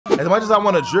As much as I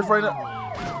want to drift right now.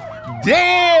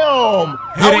 Damn!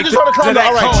 How we just trying to climb down?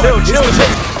 All right, chill.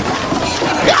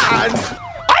 God!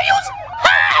 Are you?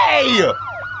 Hey!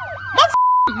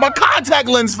 My contact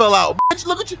lens fell out. Bitch,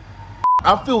 look at you.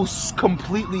 I feel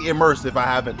completely immersed if I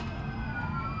haven't.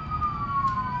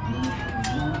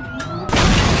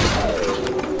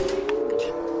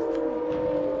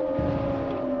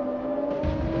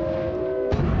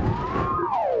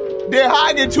 They're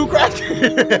hiding 2 crack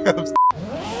cams.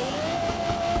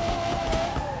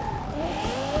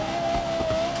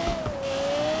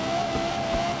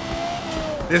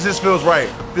 This just feels right.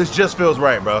 This just feels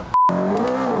right, bro.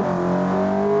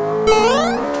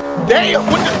 Damn!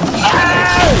 What the?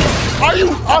 Hey! Are you?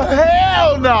 Oh,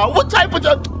 hell no! What type of?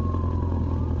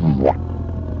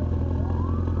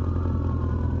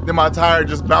 Then my tire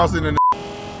just bouncing in.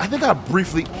 I think I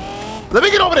briefly. Let me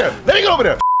get over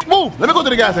there. Move. Let me go to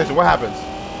the gas station. What happens?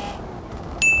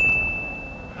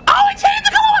 Oh, it changed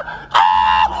the color.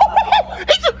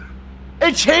 Oh!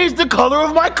 It changed the color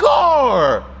of my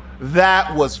car.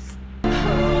 That was.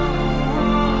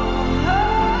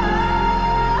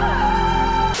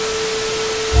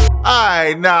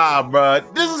 Alright, nah, bro.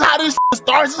 This is how this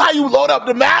starts. This is how you load up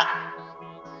the map.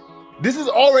 This is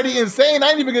already insane.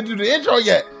 I ain't even gonna do the intro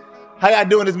yet. How y'all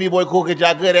doing? It's me, boy Cool Kid.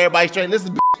 Y'all good? Everybody straight?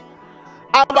 Listen,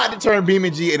 I'm about to turn Beamng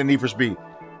into Need for Speed.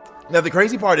 Now, the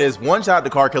crazy part is, one shout out to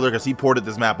Car Killer because he ported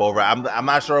this map over. I'm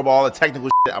not sure about all the technical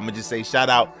shit. I'm gonna just say shout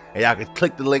out, and y'all can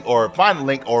click the link or find the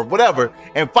link or whatever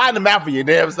and find the map for your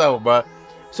damn self, bro.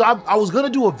 So I was gonna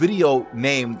do a video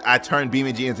named I Turned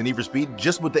Beamng into Need for Speed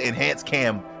just with the enhanced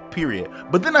cam. Period.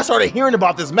 But then I started hearing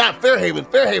about this map,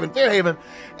 Fairhaven,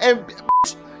 and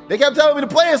they kept telling me to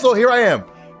play it, so here I am.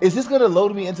 Is this gonna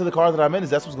load me into the car that I'm in? Is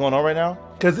that what's going on right now?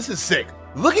 Because this is sick.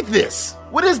 Look at this.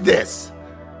 What is this?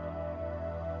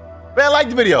 Man, like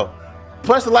the video.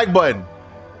 Press the like button.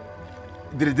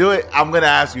 Did it do it? I'm gonna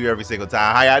ask you every single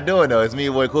time. How y'all doing though? It's me,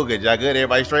 boy Cool Kid. Y'all good?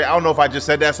 Everybody straight? I don't know if I just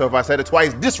said that, so if I said it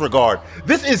twice, disregard.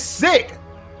 This is sick.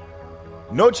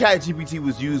 No ChatGPT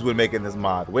was used when making this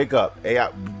mod. Wake up. AI.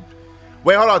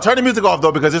 Wait, hold on. Turn the music off,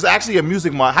 though, because there's actually a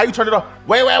music mod. How you turn it off?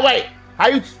 Wait. How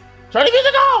you turn the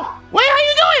music off? Wait, how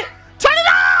you do it? Turn it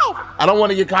off! I don't want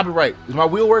to get copyright. Is my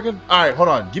wheel working? All right, hold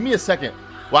on. Give me a second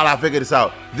while I figure this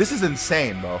out. This is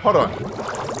insane, bro. Hold on.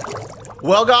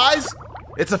 Well, guys,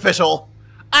 it's official.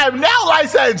 I am now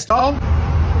licensed. Oh,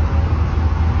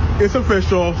 it's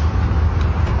official.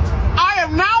 I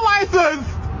am now licensed.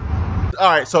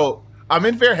 All right, so I'm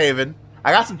in Fairhaven.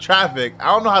 I got some traffic. I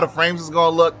don't know how the frames is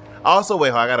gonna look. Also,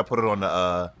 wait, I gotta put it on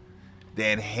the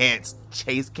enhanced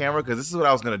chase camera because this is what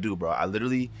I was gonna do, bro. I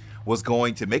literally was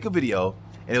going to make a video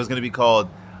and it was gonna be called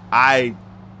I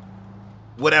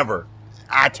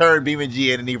Turned Beamng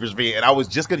into Need for Speed, and I was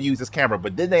just gonna use this camera,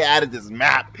 but then they added this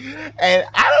map, and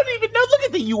I don't even know. Look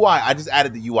at the UI. I just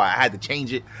added the UI. I had to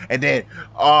change it, and then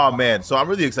oh man, so I'm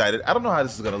really excited. I don't know how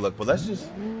this is gonna look, but let's just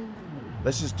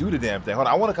do the damn thing. Hold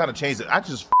on, I want to kind of change it. I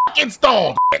just fucking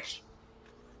stalled, bitch.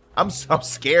 I'm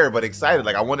scared but excited.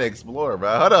 Like I want to explore,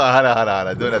 bro. Hold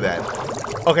on. Doing that.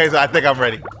 Okay, so I think I'm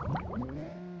ready.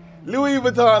 Louis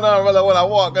Vuitton umbrella when I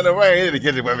walk in the rain in the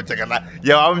kitchen.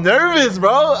 Yo, I'm nervous,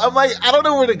 bro. I'm like, I don't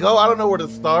know where to go. I don't know where to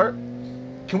start.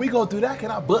 Can we go through that?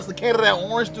 Can I bust a can of that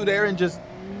orange through there and just?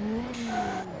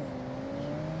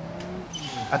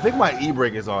 I think my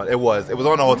e-brake is on. It was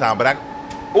on the whole time, but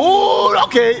ooh,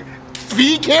 okay.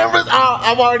 Speed cameras.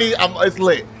 It's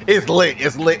lit.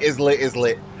 It's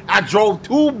lit. I drove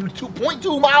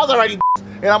 2.2 miles already,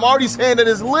 and I'm already saying that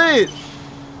it's lit.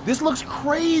 This looks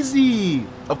crazy.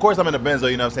 Of course, I'm in a Benz, though.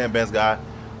 You know what I'm saying, Benz guy.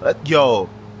 Yo.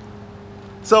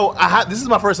 So this is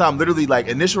my first time. Literally, like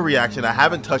initial reaction. I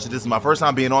haven't touched it. This is my first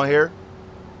time being on here.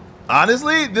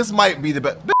 Honestly, this might be the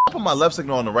best. I put my left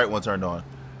signal on, the right one turned on.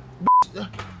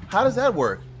 How does that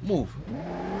work? Move.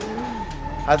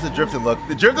 How's the drifting look?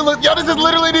 The drifting look. Yo, this is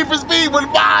literally Need for Speed with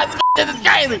mods. This is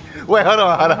crazy. Wait, hold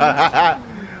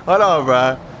on,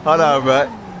 bro.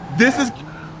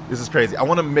 This is crazy. I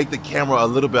want to make the camera a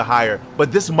little bit higher,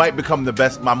 but this might become the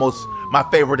best, my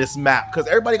favoriteest map because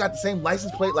everybody got the same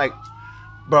license plate. Like,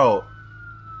 bro,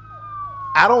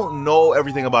 I don't know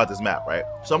everything about this map, right?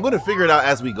 So I'm gonna figure it out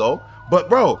as we go. But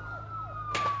bro,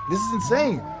 this is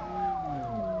insane.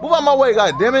 Move out my way,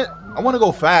 god damn it! I want to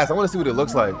go fast. I want to see what it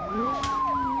looks like.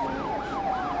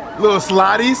 Little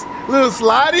sliddies.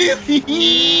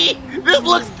 This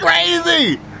looks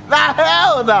crazy. Nah,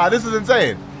 hell nah. This is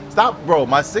insane. Stop, bro.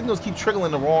 My signals keep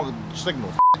triggering the wrong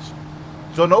signals.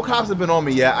 So no cops have been on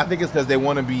me yet. I think it's because they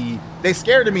want to be. They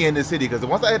scared of me in this city because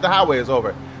once I hit the highway, it's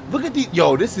over. Look at the.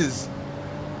 Yo, this is.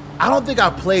 I don't think I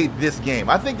played this game.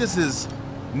 I think this is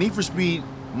Need for Speed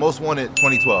Most Wanted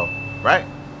 2012, right?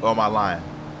 Or am I lying?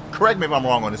 Correct me if I'm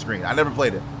wrong on the screen. I never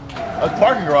played it. A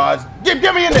parking garage. Get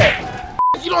me in there.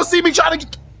 You don't see me trying to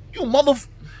get you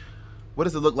What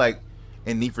does it look like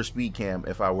in Need for Speed Cam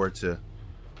if I were to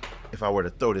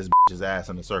throw this bitch's ass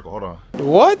in the circle? Hold on.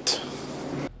 What?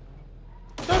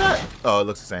 Oh, it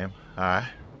looks the same. All right.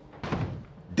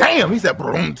 Damn, he said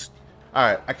broom. All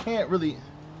right, I can't really.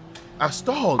 I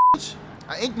stalled. Bitch.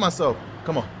 I inked myself.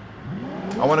 Come on.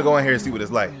 I want to go in here and see what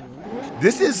it's like.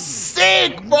 This is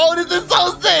sick, bro. This is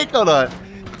so sick. Hold on.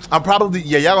 I'm probably,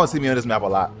 yeah, y'all gonna see me on this map a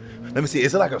lot. Let me see.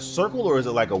 Is it like a circle or is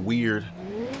it like a weird?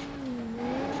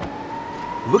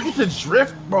 Look at the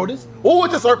drift, bro. Oh,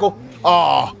 it's a circle.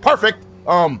 Oh, perfect.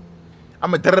 I'm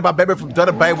a dudda baby from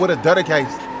Dudda Bay with a Dudda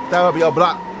case. That'll be a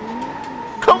block.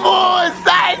 Come on,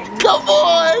 son. Come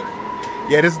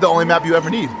on. Yeah, this is the only map you ever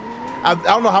need. I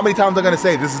don't know how many times I'm gonna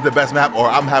say this is the best map or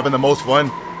I'm having the most fun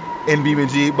in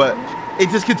Beamng, but it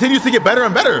just continues to get better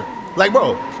and better. Like,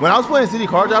 bro, when I was playing City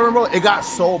Car Driver, bro, it got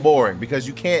so boring because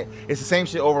you can't, it's the same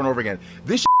shit over and over again.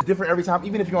 This shit is different every time,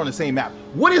 even if you're on the same map.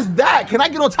 What is that? Can I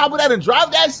get on top of that and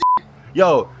drive that shit?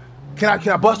 Yo, can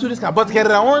I bust through this? Can I bust the cat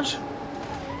of that orange?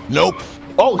 Nope.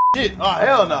 Oh, shit. Oh,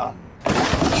 hell no.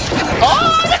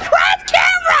 Oh, the crash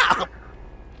camera!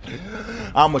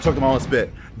 I'm gonna choke to my own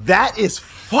spit. That is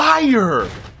fire.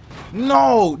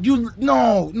 No.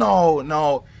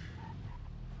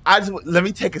 Let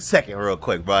me take a second real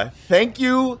quick, bro. Thank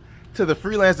you to the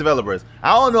freelance developers.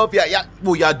 I don't know if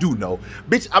y'all do know.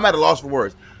 Bitch, I'm at a loss for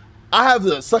words. I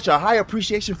have such a high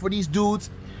appreciation for these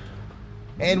dudes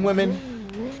and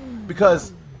women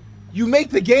because you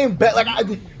make the game better. Like,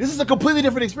 this is a completely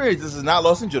different experience. This is not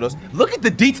Los Angeles. Look at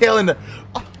the detail in the...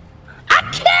 I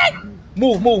can't!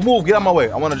 Move. Get out of my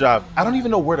way. I want to drive. I don't even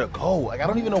know where to go. Like, I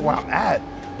don't even know where I'm at.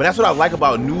 But that's what I like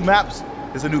about new maps.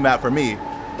 It's a new map for me.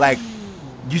 Like,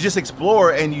 you just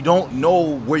explore and you don't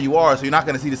know where you are, so you're not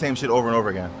going to see the same shit over and over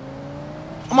again.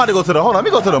 I'm about to go to the... Hold on. Let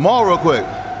me go to the mall real quick.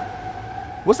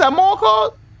 What's that mall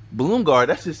called? Bloomgard.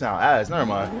 That shit sound ass. Never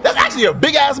mind. That's actually a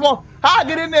big-ass mall. How I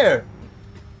get in there?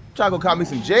 Try to go cop me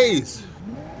some J's.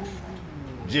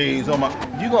 J's on my...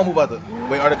 You gonna move out the...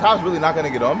 Wait, are the cops really not gonna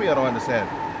get on me? I don't understand.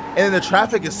 And then the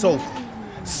traffic is so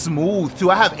smooth, too.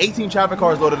 I have 18 traffic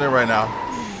cars loaded in right now.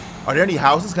 Are there any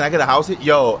houses? Can I get a house here?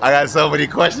 Yo, I got so many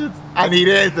questions. I need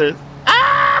answers.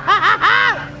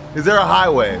 Is there a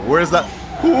highway? Where is that?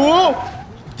 Whoa!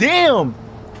 Damn!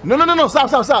 No.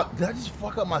 Stop. Did I just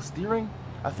fuck up my steering?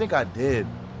 I think I did.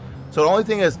 So the only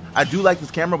thing is, I do like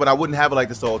this camera, but I wouldn't have it like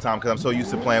this the whole time because I'm so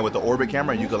used to playing with the orbit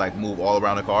camera and you could like move all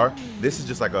around the car. This is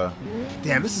just like a,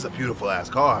 damn, this is a beautiful ass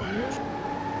car.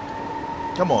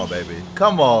 Come on, baby.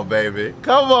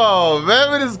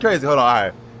 This is crazy. Hold on, all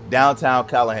right. Downtown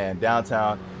Callahan,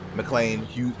 downtown McLean,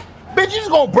 Hughes. Bitch, you just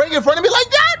gonna break in front of me like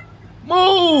that?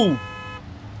 Move.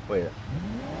 Wait.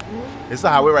 It's the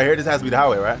highway right here. This has to be the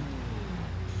highway, right?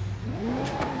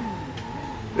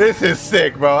 This is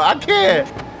sick, bro. I can't.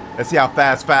 Let's see how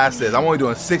fast is. I'm only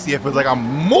doing 60. It feels like I'm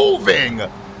moving.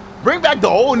 Bring back the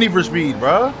old Need for Speed,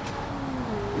 bro.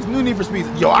 These new Need for Speeds.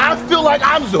 Yo, I feel like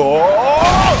I'm so...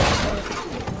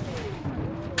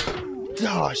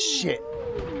 Oh, shit.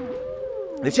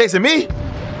 They chasing me?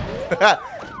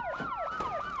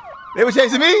 They were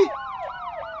chasing me?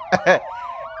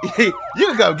 You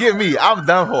can come get me. I'm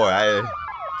done for.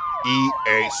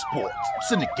 EA Sports.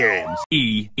 It's in the games.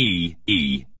 E.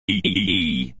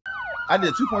 I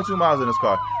did 2.2 miles in this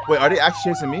car. Wait, are they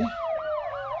actually chasing me?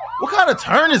 What kind of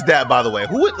turn is that, by the way?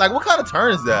 What kind of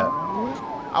turn is that?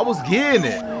 I was getting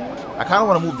it. I kind of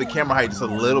want to move the camera height just a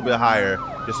little bit higher,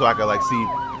 just so I can like see.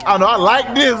 I don't know. I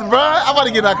like this, bro. I'm about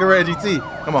to get like a Red GT.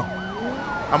 Come on.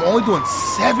 I'm only doing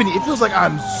 70. It feels like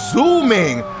I'm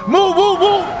zooming. Move.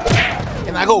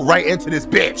 And I go right into this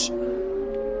bitch.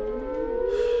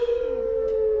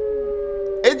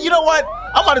 And you know what?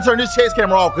 I'm about to turn this chase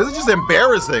camera off because it's just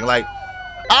embarrassing. Like,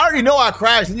 I already know I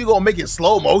crashed and you gonna make it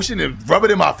slow motion and rub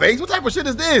it in my face. What type of shit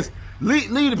is this?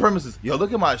 Leave the premises. Yo,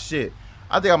 look at my shit.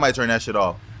 I think I might turn that shit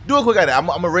off. Do a quick edit. I'm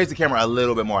gonna raise the camera a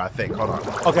little bit more, I think. Hold on.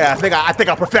 Okay, I think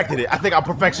I perfected it. I think I'm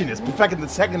perfectionist. Perfecting the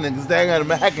second and I'm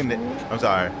hacking it. I'm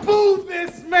sorry. Move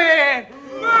this man!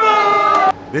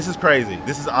 This is crazy.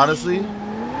 This is honestly,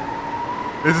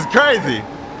 this is crazy.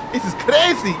 This is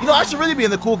crazy. You know, I should really be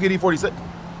in the Cool Kid E46.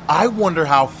 I wonder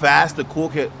how fast the Cool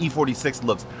Kid E46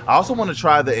 looks. I also want to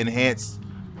try the enhanced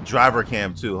driver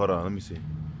cam too. Hold on, let me see.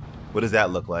 What does that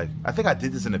look like? I think I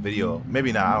did this in a video.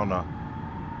 Maybe not, I don't know.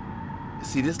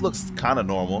 See, this looks kind of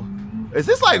normal. Is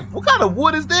this like, what kind of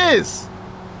wood is this?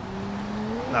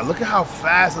 Now look at how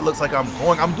fast it looks like I'm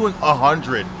going. I'm doing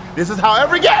 100. This is how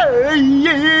every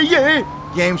game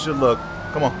should look.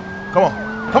 Come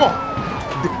on. Come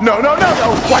on. No, no, no, no.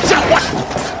 Watch out, watch.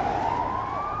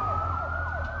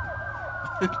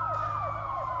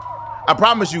 I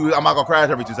promise you, I'm not gonna crash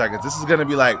every 2 seconds. This is gonna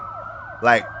be like, you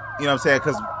know what I'm saying?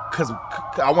 Cause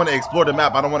I want to explore the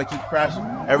map. I don't want to keep crashing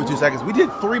every 2 seconds. We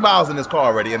did 3 miles in this car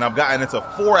already, and I've gotten into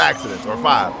 4 accidents or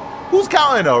 5. Who's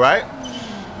counting though, right?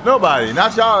 Nobody.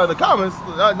 Not y'all in the comments.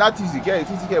 Not TCK.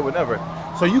 TCK would never.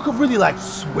 So you could really like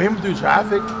swim through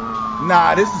traffic.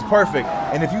 Nah, this is perfect.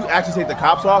 And if you actually take the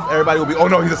cops off, everybody will be, oh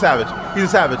no, he's a savage. He's a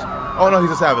savage. Oh no, he's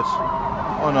a savage.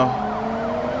 Oh no.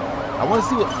 I want to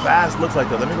see what fast looks like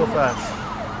though. Let me go fast.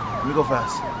 Let me go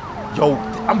fast. Yo,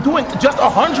 I'm doing just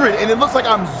 100 and it looks like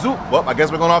I'm zoom. Well, I guess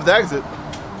we're going off the exit.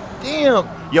 Damn.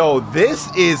 Yo, this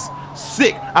is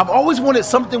sick. I've always wanted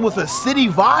something with a city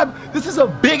vibe. This is a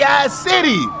big ass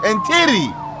city and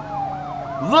titty.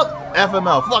 Look,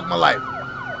 FML, fuck my life.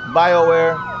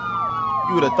 BioWare.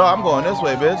 You would have thought I'm going this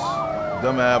way, bitch.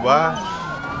 Dumbass boy.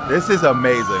 This is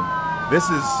amazing. This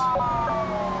is.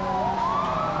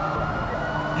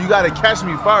 You gotta catch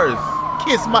me first.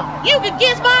 Kiss my. You can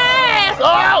kiss my ass.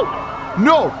 Oh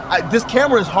no! This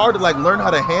camera is hard to like learn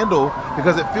how to handle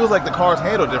because it feels like the cars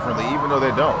handle differently, even though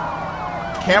they don't.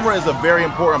 Camera is a very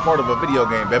important part of a video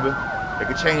game, baby. It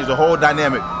could change the whole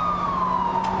dynamic.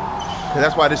 Cause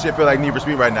that's why this shit feel like Need for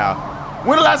Speed right now.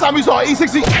 When the last time you saw an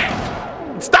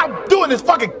E60? Stop doing this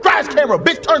fucking crash camera,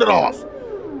 bitch! Turn it off.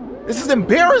 This is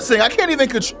embarrassing. I can't even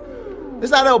control.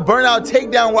 It's not no burnout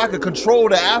takedown where I could control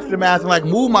the aftermath and like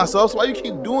move myself. So why you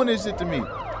keep doing this shit to me?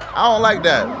 I don't like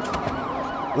that.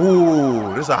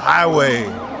 Ooh, this is a highway.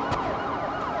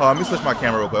 Oh, let me switch my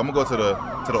camera real quick. I'm gonna go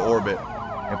to the orbit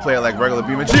and play it like regular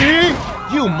Beamng.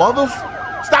 You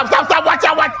Stop, stop, stop, watch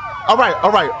out, watch. All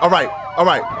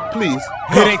right, please.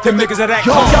 It ain't them niggas of that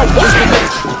yo,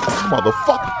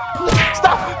 motherfucker. Please,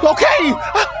 stop, okay,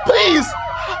 please.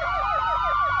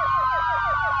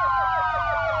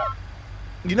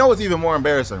 You know what's even more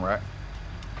embarrassing, right?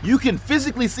 You can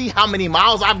physically see how many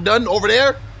miles I've done over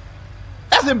there.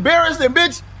 That's embarrassing,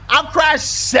 bitch. I've crashed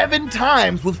 7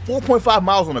 times with 4.5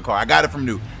 miles on the car. I got it from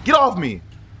new. Get off me.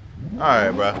 All right,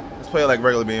 bro. Let's play it like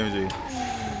regular BMG.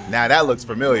 Now that looks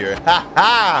familiar. Ha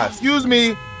ha. Excuse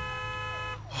me.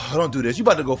 Oh, don't do this. You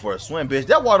about to go for a swim, bitch.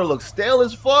 That water looks stale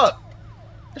as fuck.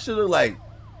 That should look like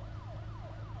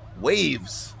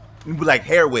waves. Like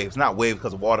hair waves, not waves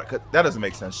because of water. That doesn't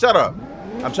make sense. Shut up.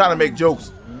 I'm trying to make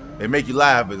jokes and make you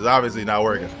laugh, but it's obviously not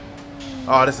working.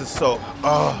 Oh, this is so.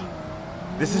 Oh,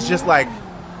 this is just like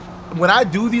when I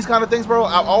do these kind of things, bro.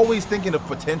 I'm always thinking of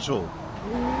potential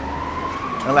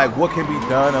and like what can be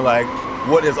done and like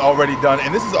what is already done.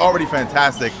 And this is already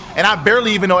fantastic. And I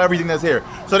barely even know everything that's here.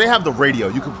 So they have the radio.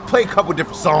 You can play a couple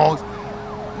different songs.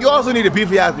 You also need a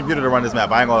beefy ass computer to run this map.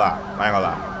 I ain't gonna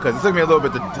lie. Because it took me a little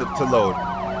bit to load.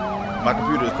 My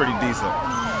computer is pretty decent.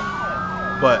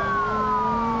 But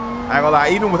I ain't gonna lie,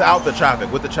 even without the traffic,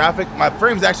 with the traffic, my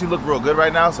frames actually look real good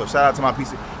right now, so shout out to my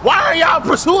PC. Why are y'all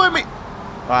pursuing me?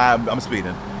 I'm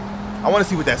speeding. I wanna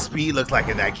see what that speed looks like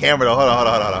in that camera though. Hold on.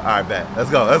 All right, bet. Let's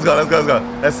go.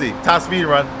 Let's see. Top speed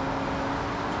run.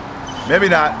 Maybe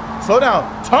not. Slow down.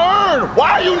 Turn!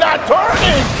 Why are you not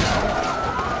turning?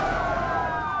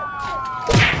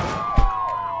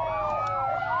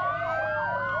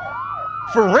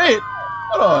 For rent?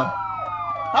 Hold on.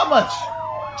 How much?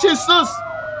 Jesus.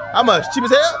 How much? Cheap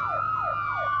as hell?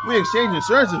 We exchange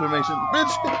insurance information,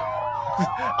 bitch.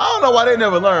 I don't know why they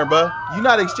never learn, bro. You're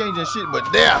not exchanging shit but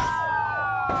death.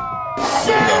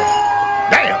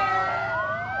 Damn.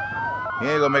 He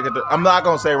ain't gonna make it. I'm not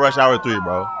gonna say Rush Hour 3,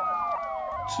 bro.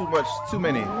 Too much, too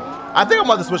many. I think I'm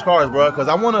about to switch cars, bro, because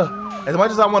I wanna, as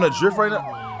much as I wanna drift right now.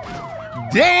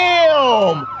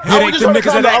 Damn! I was just trying to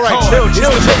calm down. All right, chill.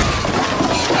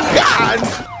 God!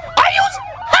 Are you?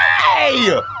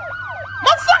 Hey!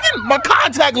 My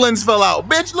contact lens fell out,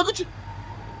 bitch. Look at you.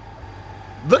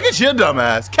 Look at your dumb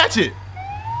ass. Catch it.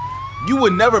 You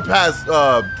would never pass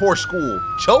poor school.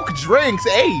 Choke drinks.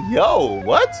 Hey, yo,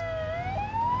 what?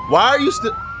 Why are you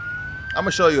still? I'm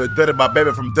gonna show you a dirty my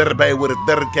baby from Dirty Bay with a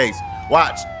dirty case.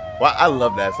 Watch. I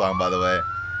love that song, by the way.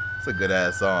 It's a good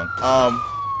ass song.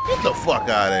 Get the fuck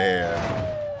out of here.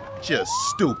 Just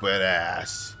stupid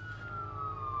ass.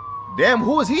 Damn,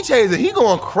 who is he chasing? He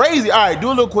going crazy. All right, do a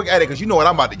little quick edit because you know what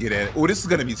I'm about to get in. Oh, this is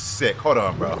gonna be sick. Hold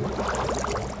on, bro.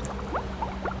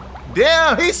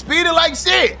 Damn, he's speeding like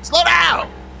shit. Slow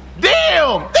down.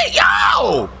 Damn,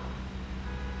 yo.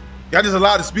 Y'all just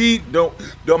allowed to speed. Don't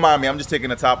mind me. I'm just taking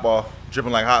the top off,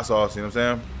 dripping like hot sauce. You know what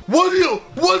I'm saying?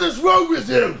 What is wrong with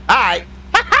him? All right.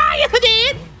 Yes, I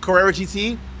did. Carrera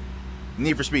GT,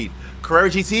 Need for Speed. Carrera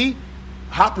GT,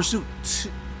 Hot Pursuit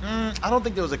I don't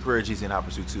think there was a Carrera GT in Hot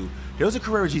Pursuit 2. There was a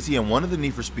Carrera GT in one of the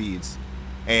Need for Speeds,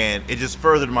 and it just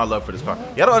furthered my love for this car.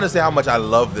 Y'all don't understand how much I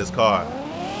love this car.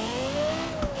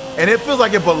 And it feels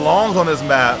like it belongs on this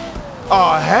map.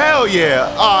 Oh, hell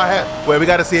yeah. Oh, hell. Wait, we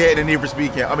got to see it in the Need for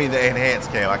Speed cam. I mean, the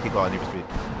enhanced cam. I keep calling it Need for Speed.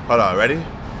 Hold on, ready?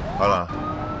 Hold on.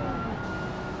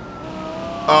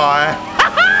 Oh,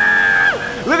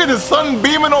 look at the sun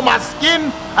beaming on my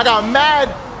skin. I got mad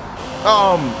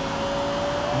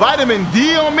vitamin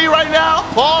D on me right now.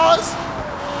 Pause.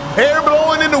 Hair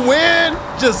blowing in the wind.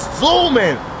 Just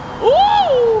zooming.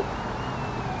 Woo!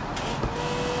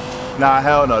 Nah,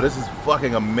 hell no. This is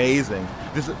fucking amazing.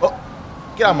 This is, oh,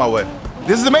 get out of my way.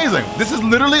 This is amazing. This is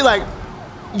literally like,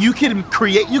 you can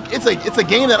create, it's a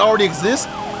game that already exists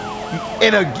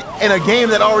in a game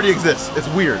that already exists. It's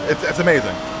weird. It's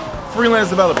amazing. Freelance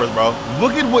developers, bro.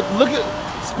 Look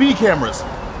at speed cameras.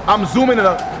 I'm zooming it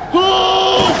up.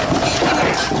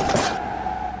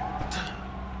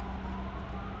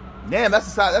 Damn,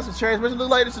 that's what transmission look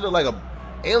like. This should look like a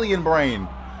alien brain.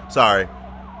 Sorry.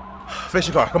 Fix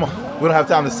your car. Come on. We don't have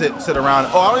time to sit around.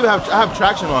 Oh, I have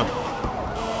traction on.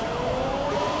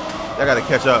 I gotta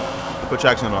catch up. Put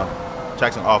traction on.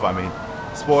 Traction off, I mean.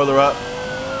 Spoiler up.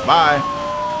 Bye.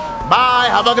 Bye.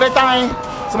 Have a great time.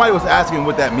 Somebody was asking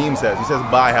what that meme says. He says,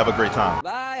 bye, have a great time.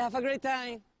 Bye, have a great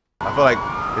time. I feel like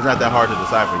it's not that hard to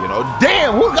decipher, you know?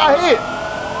 Damn, who got hit?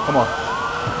 Come on.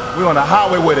 We're on the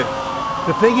highway with it.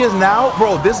 The thing is now,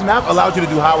 bro, this map allows you to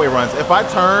do highway runs. If I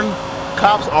turn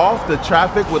cops off, the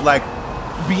traffic would like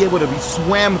be able to be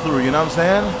swam through, you know what I'm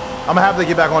saying? I'm gonna have to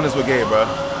get back on this with Gabe, bro.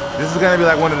 This is gonna be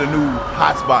like one of the new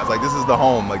hot spots. Like this is the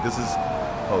home. Like this is,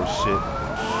 oh shit.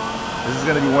 This is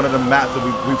gonna be one of the maps that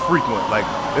we frequent. Like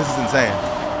this is insane.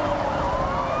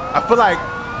 I feel like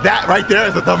that right there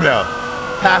is the thumbnail.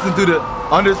 Passing through the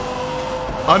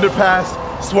underpass,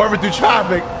 swerving through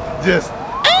traffic, just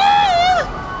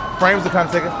frames are kind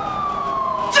of taking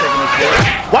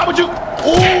Why would you?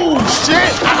 Ooh,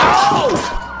 shit! Ow!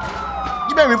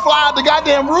 You made me fly out the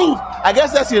goddamn roof. I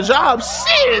guess that's your job.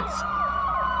 Shit!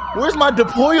 Where's my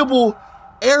deployable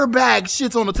airbag?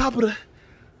 Shit's on the top of the.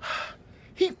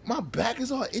 My back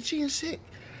is all itchy and shit.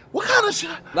 What kind of shit?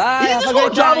 Bye, You just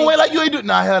gonna drive away like you ain't do?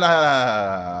 Nah, hell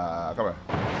nah. Come on.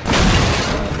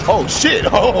 Oh shit!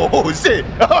 Oh shit!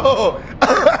 Oh!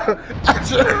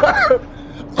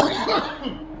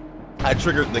 I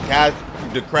triggered the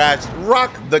crash.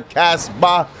 Rock the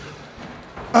Casbah.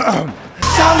 Rock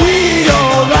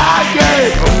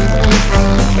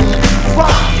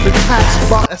the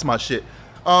Casbah. That's my shit.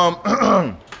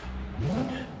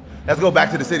 Let's go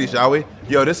back to the city, shall we?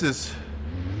 Yo, this is.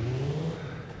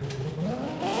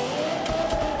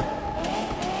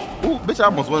 Ooh, bitch, I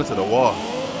almost went into the wall.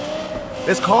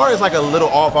 This car is like a little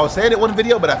off. I was saying it in one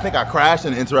video, but I think I crashed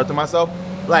and interrupted myself.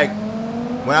 Like,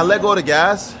 when I let go of the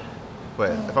gas,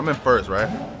 wait, if I'm in first, right?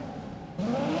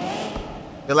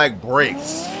 It like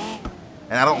brakes.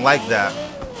 And I don't like that.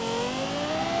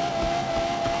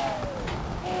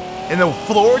 And the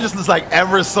floor just looks like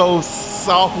ever so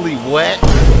softly wet.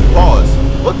 Pause.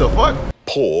 What the fuck?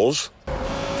 Pause.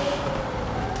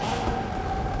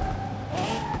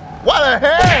 What the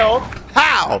hell?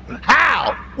 How?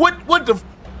 What the?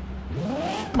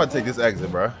 I'm about to take this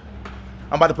exit, bro.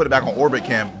 I'm about to put it back on orbit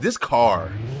cam. This car,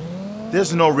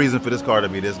 there's no reason for this car to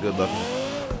be this good looking.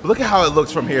 But look at how it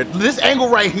looks from here. This angle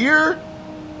right here,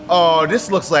 oh,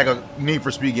 this looks like a Need for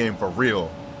Speed game for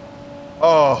real.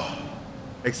 Oh,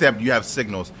 except you have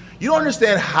signals. You don't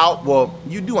understand how, well,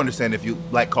 you do understand if you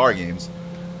like car games.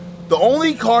 The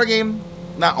only car game,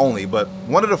 not only, but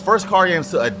one of the first car games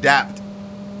to adapt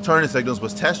turning signals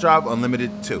was Test Drive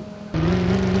Unlimited 2.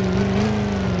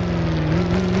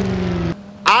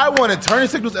 I wanted turning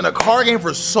signals in a car game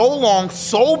for so long,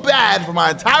 so bad for my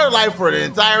entire life, for the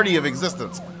entirety of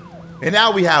existence. And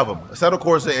now we have them. Assetto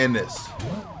Corsa and this.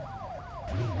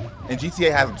 And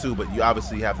GTA has them too, but you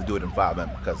obviously have to do it in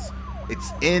 5M because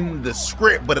it's in the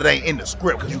script, but it ain't in the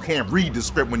script because you can't read the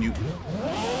script when you...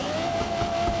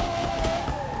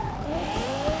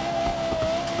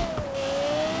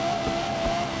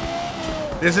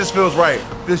 This just feels right.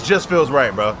 This just feels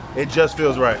right, bro. It just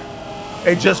feels right.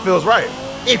 It just feels right.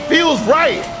 It feels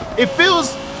right. It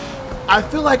feels... I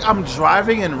feel like I'm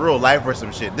driving in real life or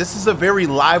some shit. This is a very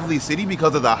lively city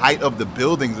because of the height of the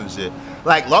buildings and shit.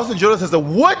 Like, Los Angeles says,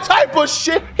 what type of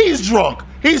shit? He's drunk.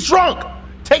 He's drunk.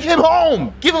 Take him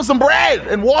home. Give him some bread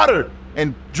and water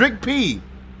and drink pee.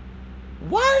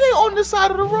 Why are they on this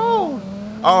side of the road?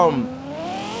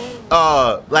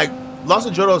 Like, Los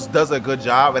Angeles does a good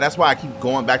job, and that's why I keep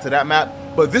going back to that map.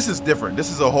 But this is different.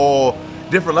 This is a whole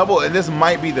different level, and this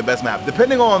might be the best map,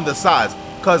 depending on the size.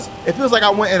 Because it feels like I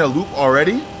went in a loop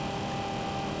already.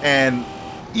 And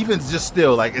even just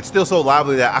still, like, it's still so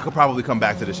lively that I could probably come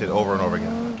back to this shit over and over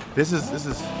again. This is...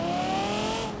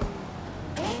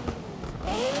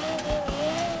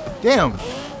 Damn.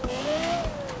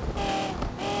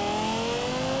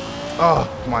 Oh,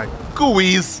 my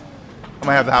gooeyes. I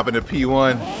might have to hop into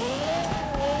P1.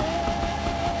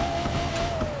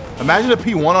 Imagine a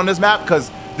P1 on this map,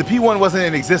 because the P1 wasn't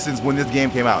in existence when this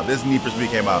game came out. This Need for Speed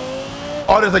came out.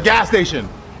 Oh, there's a gas station.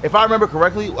 If I remember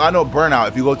correctly, I know Burnout,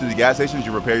 if you go to the gas stations,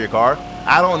 you repair your car.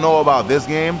 I don't know about this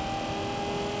game.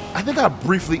 I think I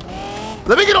briefly...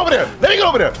 Let me get over there. Let me get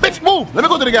over there. Bitch, move. Let me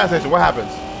go to the gas station. What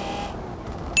happens?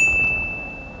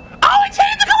 Oh, it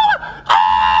changed the color.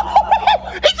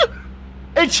 Oh!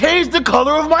 It changed the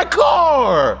color of my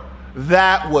car.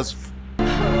 That was...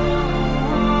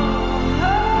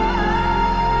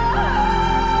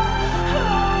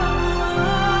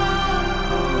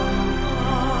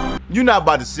 You're not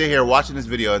about to sit here watching this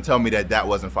video and tell me that that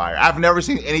wasn't fire. I've never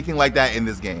seen anything like that in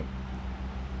this game.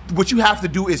 What you have to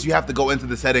do is you have to go into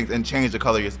the settings and change the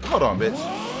color. Hold on, bitch.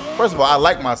 First of all, I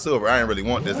like my silver. I didn't really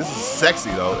want this. This is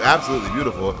sexy though, absolutely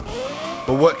beautiful.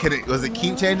 But what can it? Does it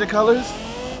keep changing colors?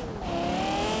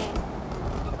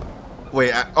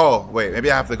 Wait. Wait.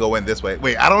 Maybe I have to go in this way.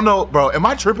 Wait. I don't know, bro. Am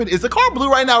I tripping? Is the car blue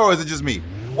right now, or is it just me?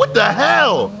 What the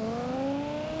hell?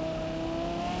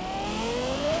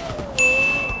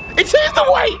 It changed the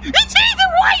white! It changed the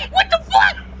white! What the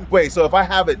fuck? Wait, so if I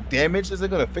have it damaged, is it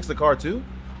gonna fix the car too?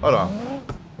 Hold on.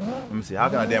 Let me see, how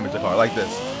can I damage the car? Like this.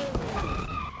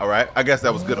 Alright, I guess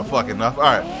that was good fuck enough.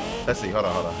 Alright, let's see, hold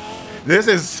on. This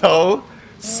is so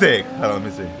sick. Hold on,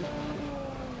 let me see.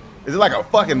 Is it like a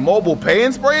fucking mobile pay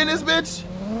and spray in this bitch?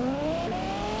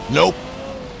 Nope.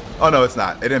 Oh no, it's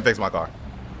not. It didn't fix my car.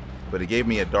 But it gave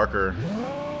me a darker...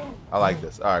 I like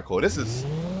this. Alright, cool. This is...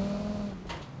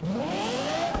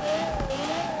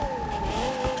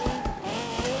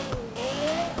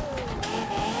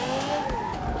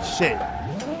 Shit.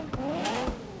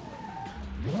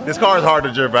 This car is hard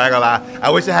to drive, I ain't gonna lie. I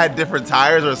wish it had different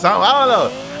tires or something. I don't know.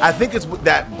 I think it's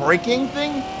that braking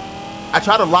thing. I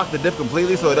try to lock the diff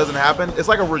completely so it doesn't happen. It's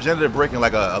like a regenerative braking,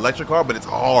 like an electric car, but it's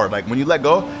hard. Like when you let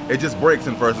go, it just brakes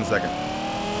in first and second.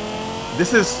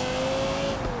 This is...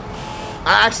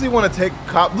 I actually want to take...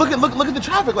 Look at the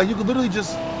traffic. Like you could literally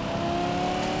just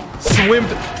swim...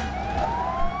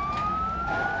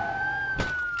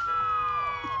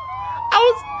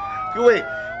 Wait,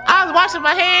 I was washing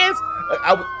my hands.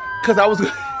 Cause I was.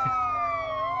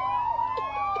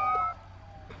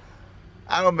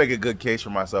 I don't make a good case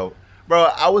for myself, bro.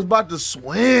 I was about to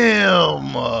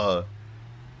swim.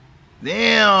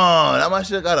 Damn, that my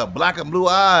shit got a black and blue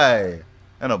eye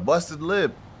and a busted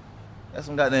lip. That's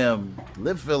some goddamn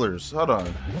lip fillers. Hold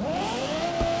on.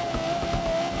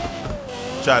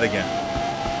 Try it again.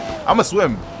 I'ma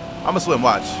swim.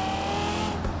 Watch.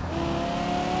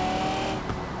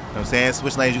 You know what I'm saying?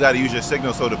 Switch lanes, you gotta use your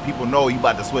signal so the people know you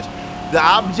about to switch. The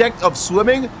object of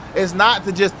swimming is not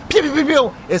to just pew, pew, pew,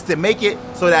 pew. It's to make it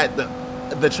so that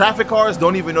the traffic cars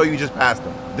don't even know you just passed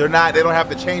them. They don't have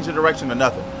to change the direction or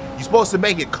nothing. You're supposed to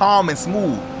make it calm and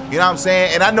smooth. You know what I'm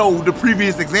saying? And I know the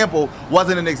previous example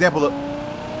wasn't an example of...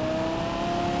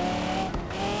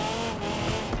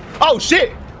 Oh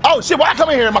shit! Oh shit, why I come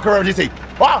in here in my Carrera GT?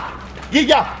 Wow!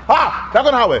 Yeah! Ah! Back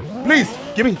on the highway. Please,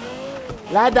 give me...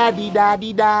 La da dee da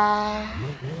dee da.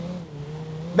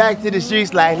 Back to the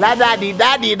streets like la da dee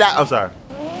da dee da. I'm sorry.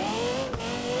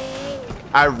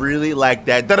 I really like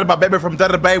that. Da da ba baby from da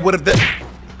da bay would have done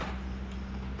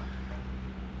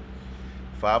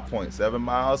 5.7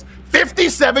 miles,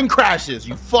 57 crashes.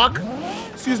 You fuck.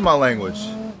 Excuse my language.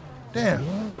 Damn.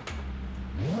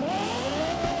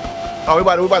 Oh, we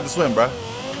about to swim, bro.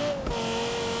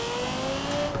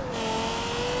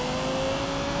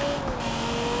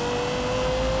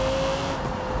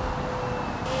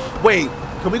 Wait,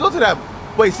 can we go to that?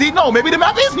 Wait, see, no, maybe the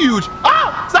map is huge.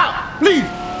 Ah, stop, please.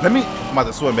 Let me, I'm about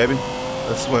to swim, baby.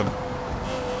 Let's swim.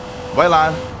 White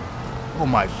line. Oh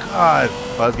my God.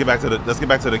 Oh, let's get back to the cam. Let's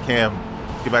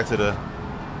get back to the,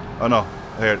 oh no,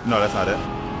 here, no, that's not it.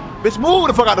 Bitch, move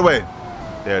the fuck out of the way.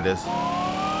 There it is.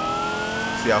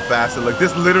 See how fast it looks.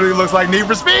 This literally looks like Need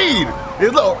for Speed.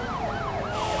 It look.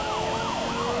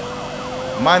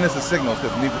 Minus the signals,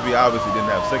 because Need for Speed obviously didn't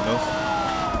have signals.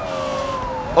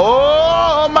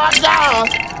 Oh my God!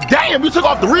 Damn, you took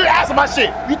off the rear ass of my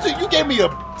shit. You gave me a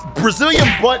Brazilian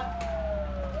butt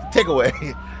takeaway.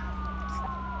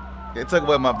 It took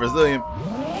away my Brazilian.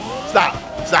 Stop!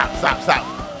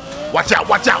 Watch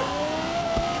out!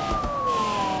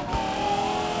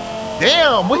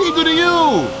 Damn, what he do to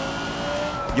you?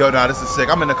 Yo, nah, this is sick.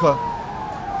 I'm in the car.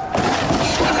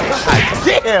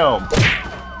 Damn.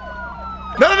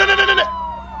 No.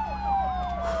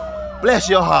 Bless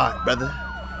your heart, brother.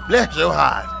 Bless your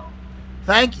heart.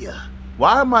 Thank you.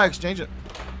 Why am I exchanging?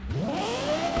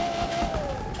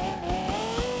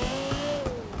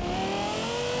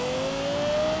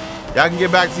 Y'all can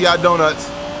get back to y'all donuts.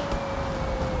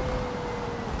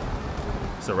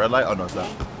 It's a red light? Oh, no, it's not.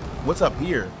 What's up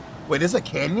here? Wait, there's a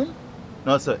canyon?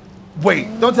 No, it's a...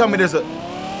 Wait, don't tell me there's an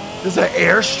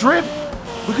airstrip?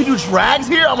 We could do drags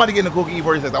here? I'm about to get in the Cookie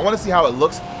E46. I want to see how it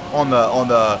looks on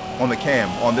the cam,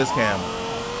 on this cam.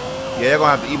 Yeah, you're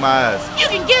gonna have to eat my ass. You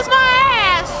can kiss my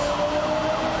ass.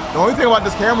 The only thing about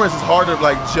this camera is it's hard to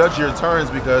like judge your turns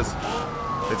because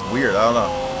it's weird. I don't know.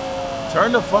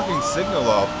 Turn the fucking signal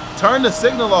off. Turn the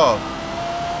signal off.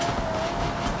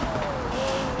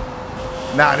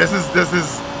 Nah, this is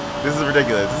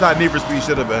ridiculous. This is how Need for Speed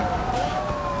should have been.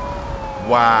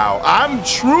 Wow, I'm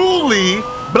truly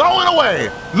blown away.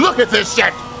 Look at this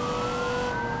shit.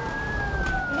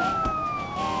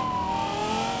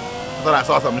 I thought I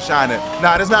saw something shining.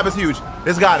 Nah, this map is huge.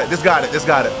 This got it.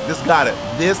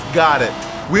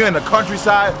 We're in the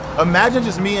countryside. Imagine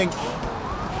just me and...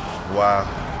 Wow.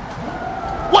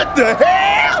 What the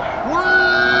hell?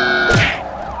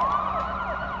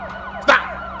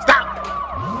 Stop.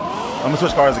 I'm gonna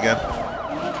switch cars again.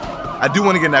 I do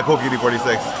want to get in that Coke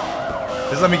 8046.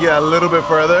 Just let me get a little bit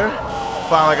further.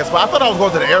 Find like a spot. I thought I was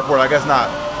going to the airport. I guess not.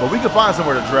 But we can find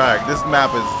somewhere to drag. This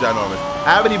map is ginormous.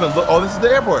 I haven't even looked. Oh, this is the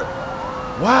airport.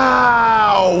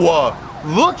 Wow.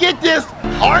 Look at this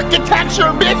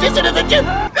architecture, bitch. This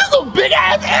is a big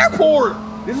ass airport.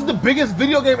 This is the biggest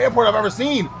video game airport I've ever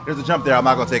seen. There's a jump there. I'm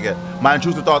not going to take it. My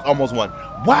intrusive thoughts almost won.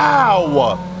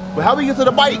 Wow. But how do we get to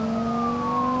the bike?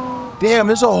 Damn,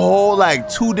 there's a whole like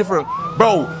 2 different.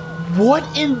 Bro, what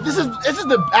in this is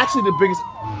actually the biggest.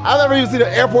 I've never even seen an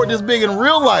airport this big in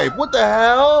real life. What the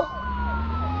hell?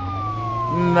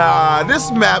 Nah,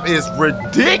 this map is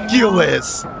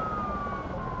ridiculous.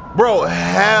 Bro,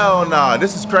 hell nah.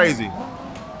 This is crazy.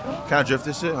 Can I drift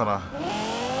this shit? Hold on.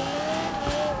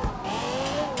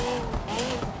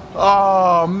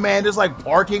 Oh man, there's like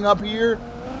parking up here.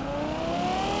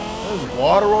 There's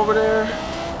water over there.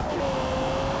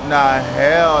 Nah,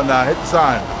 hell nah. Hit the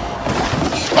sign.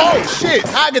 Oh shit!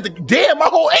 I get the damn. My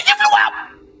whole engine flew out.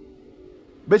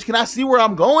 Bitch, can I see where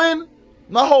I'm going?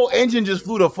 My whole engine just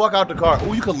flew the fuck out the car.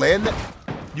 Oh, you could land it.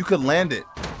 You could land it.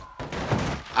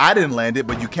 I didn't land it,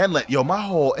 but you can land. Yo, my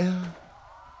whole.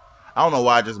 I don't know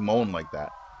why I just moaned like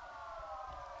that.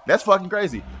 That's fucking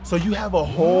crazy. So you have a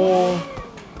whole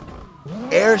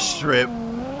airstrip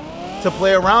to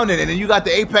play around in, and then you got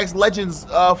the Apex Legends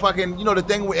fucking, you know, the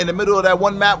thing in the middle of that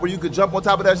one map where you could jump on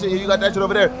top of that shit. You got that shit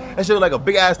over there. That shit like a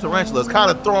big ass tarantula. It's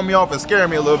kind of throwing me off and scaring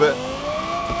me a little bit.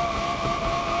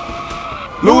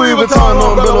 Louis Vuitton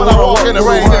on Bill when I walk in the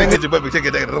rain. No,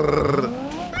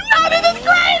 this is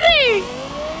crazy.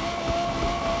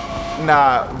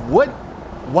 Nah, what?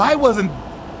 Why was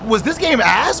this game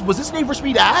ass? Was this Need for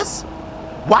Speed ass?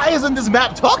 Why isn't this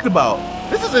map talked about?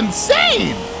 This is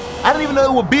insane. I didn't even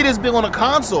know it would be this big on a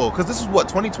console, because this is what,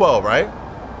 2012, right?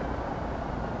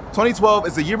 2012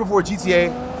 is the year before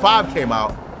GTA 5 came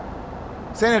out.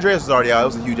 San Andreas was already out. It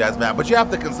was a huge ass map, but you have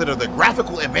to consider the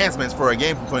graphical advancements for a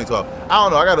game from 2012. I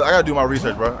don't know. I gotta do my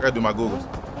research, bro. I gotta do my Googles.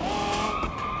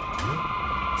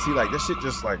 See, like this shit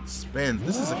just like spins.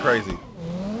 This is a crazy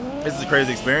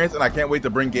experience, and I can't wait to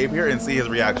bring Gabe here and see his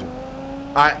reaction.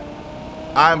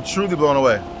 I'm truly blown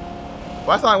away.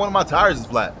 Why it's not like one of my tires is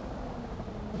flat?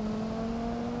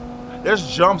 There's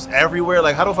jumps everywhere.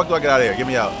 Like, how the fuck do I get out of here? Get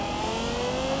me out.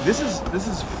 This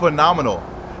is phenomenal.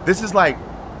 This is like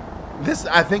this.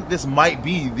 I think this might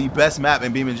be the best map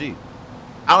in Beamng.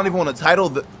 I don't even want to title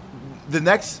the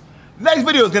next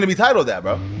video is gonna be titled that,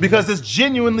 bro, because this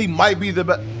genuinely might be the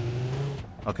best.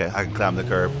 Okay, I can climb the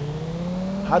curb.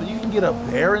 How do you even get up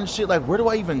there and shit? Like, where do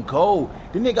I even go?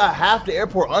 Then they got half the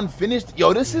airport unfinished.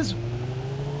 Yo, this is.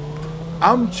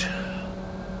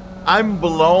 I'm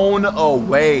blown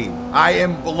away. I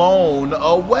am blown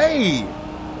away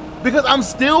because I'm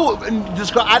still.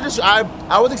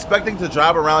 I was expecting to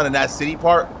drive around in that city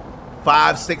part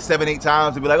 5, 6, 7, 8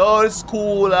 times and be like, oh, this is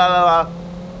cool. La, la, la.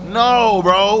 No,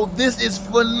 bro, this is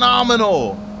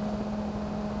phenomenal.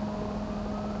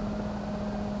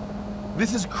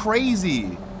 This is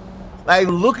crazy. Like,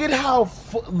 look at how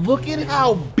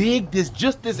big this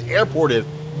airport is.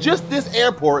 Just this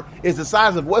airport is the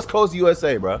size of West Coast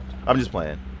USA, bro. I'm just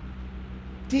playing.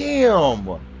 Damn.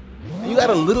 You got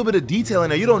a little bit of detail in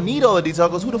there. You don't need all the detail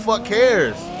because who the fuck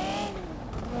cares?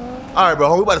 All right,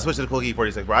 bro. We about to switch to the Coke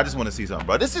E46, bro. I just want to see something,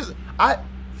 bro.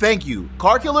 Thank you.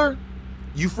 Car Killer,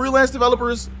 you freelance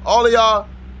developers, all of y'all,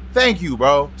 Thank you,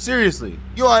 bro. Seriously.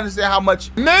 You don't understand how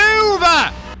much.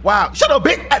 Moza! Wow. Shut up,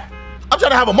 bitch. I'm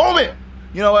trying to have a moment.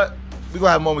 You know what? We're going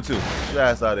to have a moment too. Get your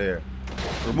ass out of here.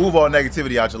 Remove all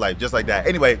negativity out your life, just like that.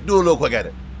 Anyway, do a little quick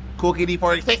edit. Cool kitty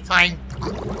 46 time.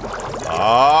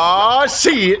 Oh,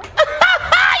 shit. Yes,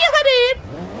 I did.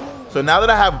 So now that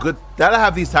I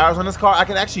have these tires on this car, I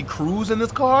can actually cruise in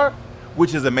this car,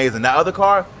 which is amazing. That other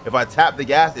car, if I tap the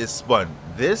gas, it's spun.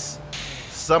 This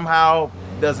somehow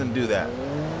doesn't do that.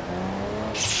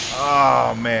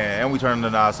 Oh, man. And we turn the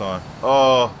NOS on.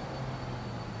 Oh.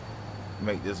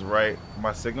 Make this right.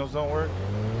 My signals don't work.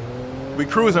 We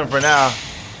cruising for now.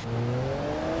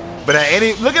 But at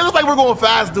any, look, it looks like we're going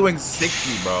fast doing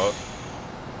 60, bro.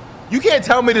 You can't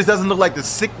tell me this doesn't look like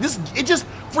the it just,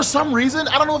 for some reason,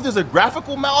 I don't know if there's a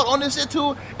graphical mount on this shit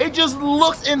too. It just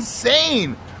looks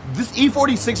insane. This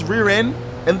E46 rear end,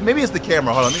 and maybe it's the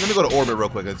camera. Hold on, let me go to orbit real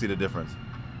quick and see the difference.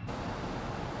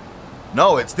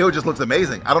 No, it still just looks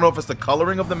amazing. I don't know if it's the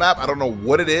coloring of the map. I don't know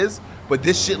what it is, but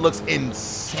this shit looks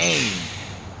insane.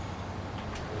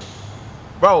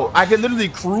 Bro, I can literally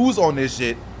cruise on this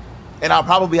shit and I'll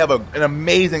probably have an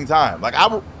amazing time. Like,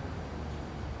 wow.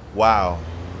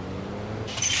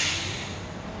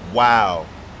 Wow.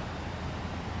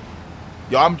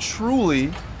 Yo, I'm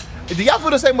truly, do y'all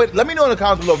feel the same way? Let me know in the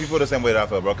comments below if you feel the same way that I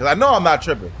feel, bro. Because I know I'm not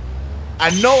tripping.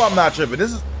 I know I'm not tripping.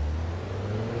 This is,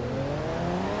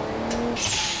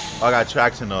 oh, I got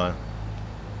traction on.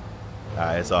 All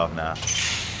right, it's off now.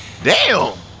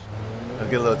 Damn. Let's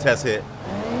get a little test hit.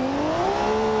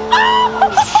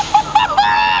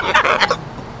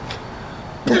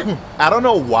 I don't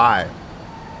know why.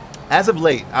 As of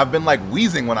late, I've been like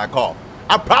wheezing when I cough.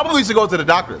 I probably should go to the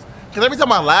doctors. Because every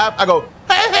time I laugh, I go,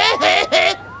 hey, hey, hey,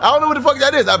 hey. I don't know what the fuck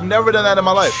that is. I've never done that in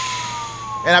my life.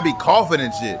 And I be coughing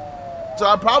and shit. So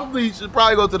I should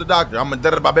go to the doctor. I'm a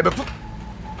baby.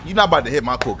 You're not about to hit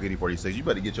my cool kitty 46. You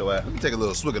better get your ass. Let me take a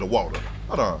little swig of the water.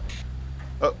 Hold on.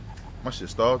 Oh, my shit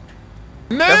stalled.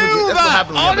 That's what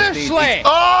happens honestly.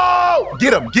 Oh!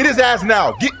 Get him. Get his ass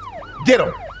now. Get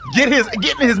him. Get in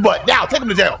his butt. Now, take him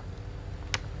to jail.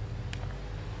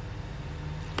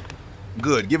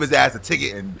 Good. Give his ass a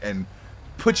ticket and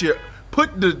put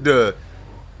the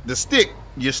stick,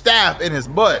 your staff in his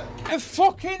butt. A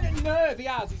fucking nerve he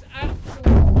has. He's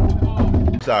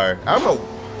absolutely sorry. I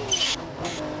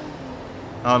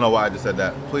don't know why I just said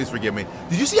that. Please forgive me.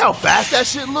 Did you see how fast that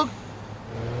shit looked?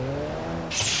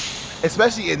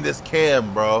 Especially in this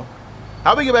cam, bro.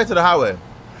 How we get back to the highway?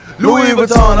 Louis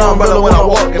Vuitton umbrella when I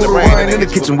walk in the rain in the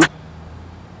kitchen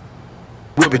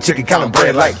whipping chicken, counting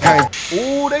bread like kind.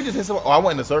 Ooh, they just hit someone. Oh, I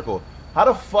went in a circle. How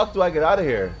the fuck do I get out of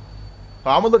here?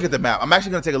 Oh, I'm gonna look at the map. I'm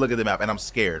actually gonna take a look at the map, and I'm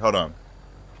scared. Hold on.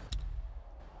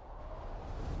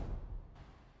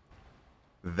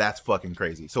 That's fucking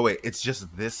crazy. So wait, it's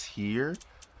just this here?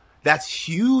 That's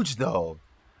huge though.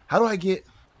 How do I get?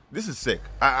 This is sick.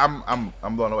 I'm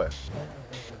blown away.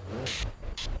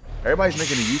 Everybody's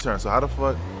making a U-turn, so how the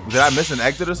fuck? Did I miss an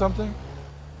exit or something?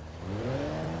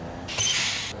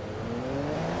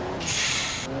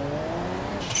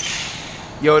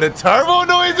 Yo, the turbo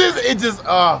noises, it just,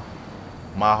 my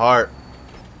heart.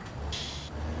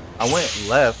 I went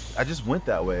left. I just went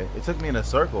that way. It took me in a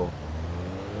circle.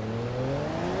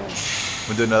 I'm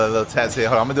gonna do another little test hit.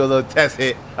 Hold on, I'm gonna do a little test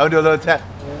hit. I'm gonna do a little test.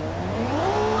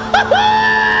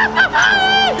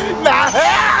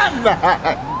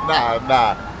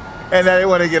 Nah. And now they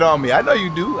want to get on me. I know you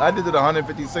do. I did it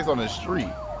 156 on the street.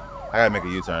 I gotta make a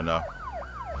U-turn though.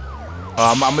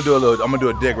 I'm gonna do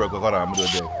a dig real quick. Hold on, I'm gonna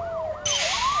do a dig.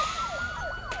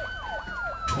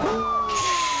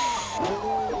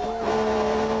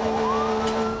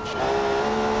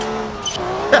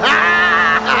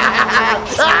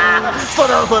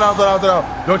 Slow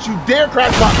down. Don't you dare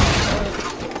crash my.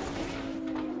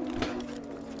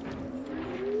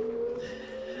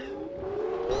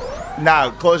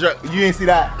 Nah, close your. You didn't see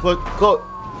that. Close.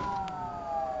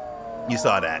 You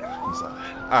saw that.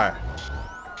 All right.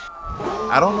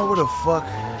 I don't know where the fuck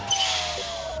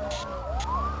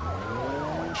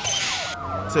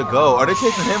to go. Are they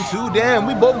chasing him too? Damn,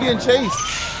 we both getting chased.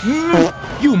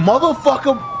 You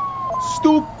motherfucker,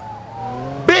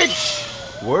 bitch.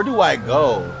 Where do I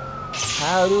go?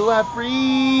 How do I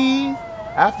breathe?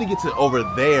 I have to get to over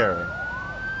there.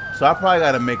 So I probably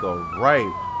gotta make a right.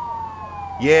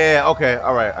 Yeah, okay,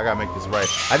 all right, I gotta make this right.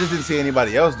 I just didn't see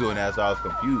anybody else doing that, so I was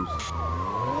confused.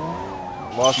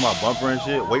 Lost my bumper and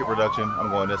shit. Weight reduction. I'm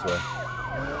going this way.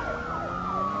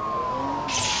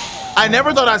 I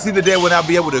never thought I'd see the day when I'd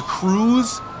be able to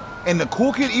cruise in the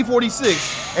Cool Kid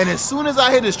E46, and as soon as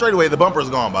I hit it straightaway, the bumper's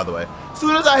gone, by the way. As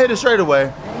soon as I hit it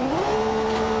straightaway,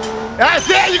 that's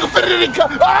it, you can fit it in the car.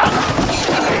 Ah!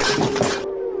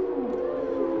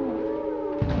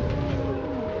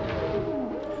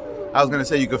 I was gonna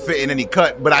say you could fit in any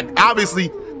cut, but I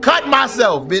obviously cut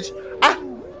myself, bitch.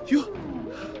 You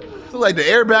look like the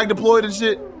airbag deployed and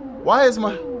shit. Why is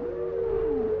my...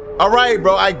 All right,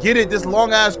 bro, I get it. This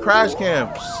long ass crash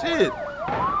cam. Shit.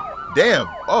 Damn.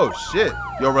 Oh shit.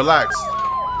 Yo, relax.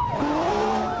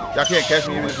 Y'all can't catch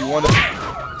me even if you want to.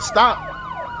 Stop.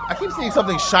 I keep seeing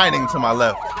something shining to my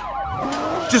left.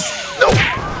 Just no,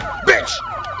 bitch.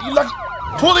 You lucky.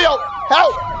 Julio,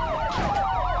 help.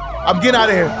 I'm getting out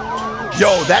of here.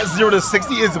 Yo, that 0 to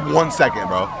 60 is 1 second,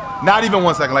 bro. Not even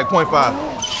 1 second, like 0.5.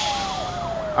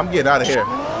 I'm getting out of here.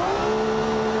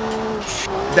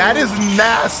 That is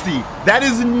nasty. That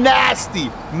is nasty.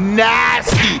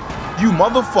 Nasty. You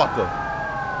motherfucker.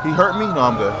 He hurt me? No,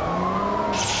 I'm good.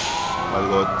 I'll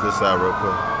go to this side real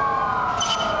quick.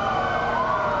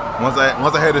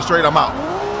 Once I head it straight, I'm out.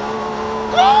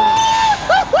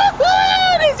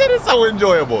 This shit is so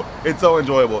enjoyable. It's so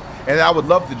enjoyable. And I would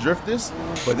love to drift this,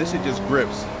 but this shit just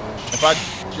grips.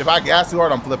 If I gas too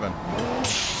hard, I'm flipping.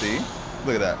 See?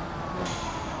 Look at that.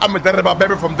 I'm a da-da-ba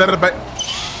baby from da-da-ba.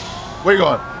 Where you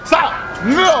going? Stop!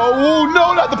 No,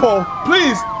 no, not the pole.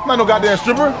 Please. I'm not no goddamn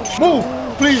stripper. Move.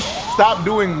 Please. Stop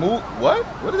doing move. What?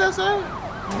 What did that say?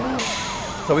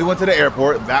 So we went to the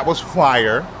airport. That was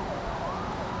fire.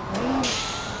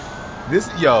 This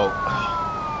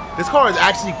car is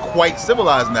actually quite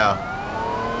civilized now.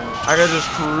 I can just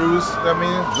cruise,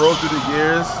 roll through the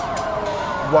gears.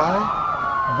 Why?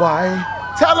 Why?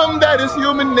 Tell them that it's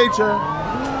human nature.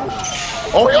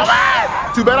 Oh, yo,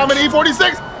 man! Too bad I'm an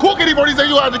E46. Cool kid E46,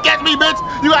 you have to catch me, bitch.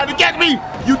 You have to catch me.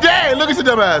 You dead. Look at your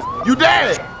dumb ass. You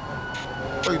dead.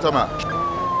 What are you talking about?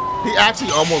 He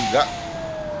actually almost got,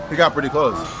 he got pretty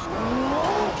close.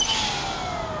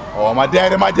 Oh, am I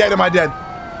dead? Am I dead? Am I dead?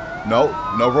 No,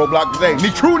 no roadblock today.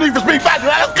 True need for speed factor.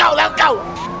 Let's go, let's go.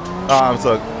 I'm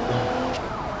so.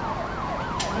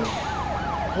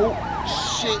 Oh,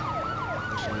 shit.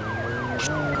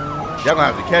 Y'all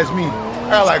gonna have to catch me. I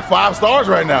got like 5 stars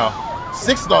right now.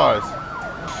 6 stars.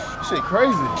 Shit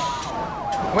crazy.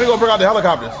 When you gonna bring out the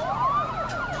helicopters?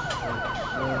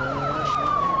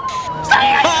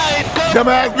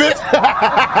 Dumbass bitch.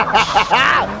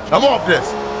 I'm off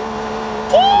this.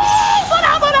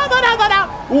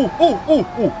 Ooh, ooh, ooh,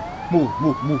 ooh. Move,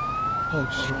 move, move. Oh,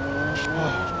 shit.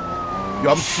 Oh. Yo,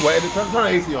 I'm sweating. Turn the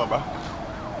AC on, bro.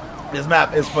 This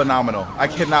map is phenomenal. I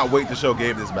cannot wait to show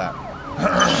Gabe this map.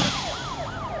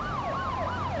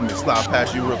 Let me slide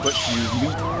past you real quick. Excuse me.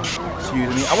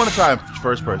 Excuse me. I want to try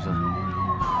first person.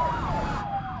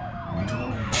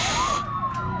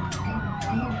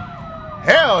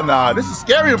 Hell nah. This is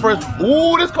scary in first.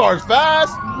 Ooh, this car's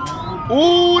fast.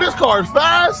 Ooh, this car's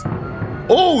fast.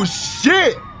 Oh,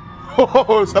 shit.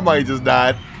 Oh, somebody just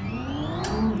died.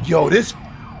 Yo, this.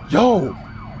 Yo.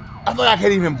 I feel like I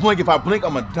can't even blink. If I blink,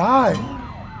 I'm gonna die.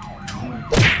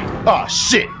 Oh,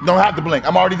 shit. Don't have to blink.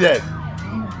 I'm already dead.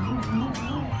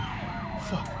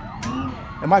 Fuck.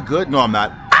 Am I good? No, I'm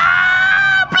not.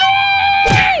 Ah,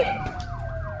 please!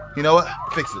 You know what?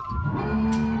 Fix it.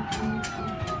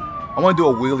 I want to do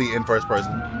a wheelie in first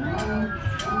person.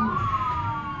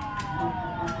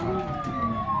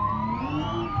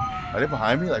 Are they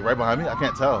behind me? Like right behind me? I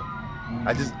can't tell.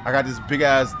 I got this big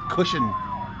ass cushion.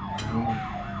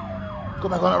 Go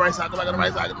back on the right side. Go back on the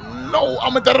right side. No,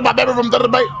 I'm a da-da-ba baby from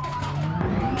da-da-ba.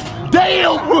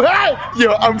 Damn!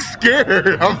 Yo, I'm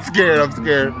scared. I'm scared. I'm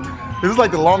scared. This is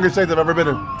like the longest chase I've ever been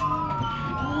in.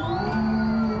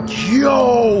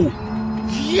 Yo!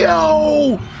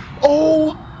 Yo!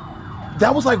 Oh!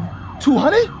 That was like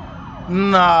 200?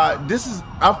 Nah, this is,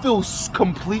 I feel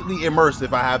completely immersed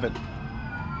if I haven't.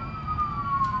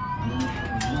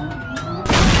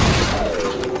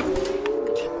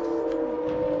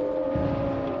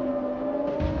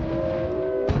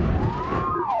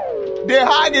 They're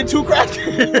hiding 2 crack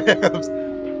cams.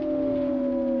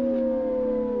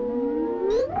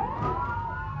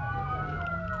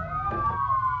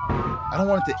 I don't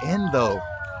want it to end though.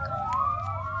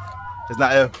 It's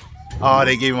not. Oh,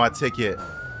 they gave me my ticket.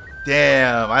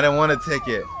 Damn, I didn't want a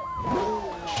ticket.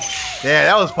 Damn,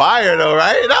 that was fire though,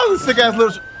 right? That was a sick ass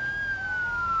little.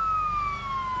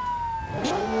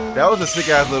 That was a sick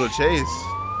ass little chase.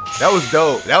 That was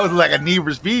dope. That was like a Need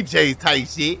for Speed chase type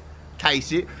shit. Tight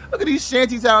shit. Look at these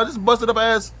shanty towns, just busted up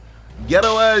ass,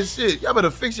 ghetto ass shit. Y'all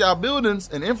better fix y'all buildings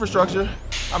and infrastructure.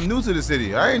 I'm new to the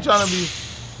city. I ain't trying to be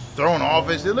thrown off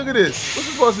and shit. Look at this. What's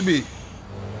it supposed to be?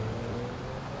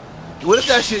 What if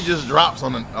that shit just drops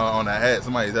on the head,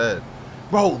 somebody's head?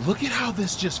 Bro, look at how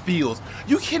this just feels.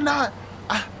 You cannot.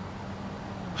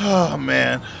 Oh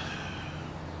man.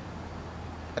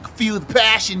 I can feel the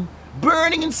passion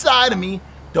burning inside of me.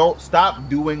 Don't stop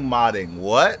doing modding.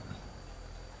 What?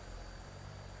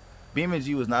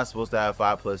 Beamng was not supposed to have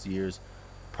 5+ years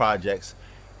projects.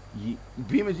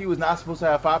 Beamng was not supposed to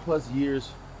have 5+ years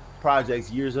projects,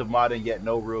 years of modding, yet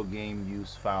no real game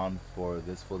use found for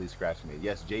this fully scratch made.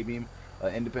 Yes, J-Beam,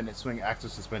 independent swing axle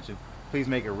suspension. Please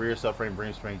make a rear subframe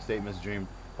brain spring statements dreamed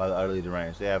by the utterly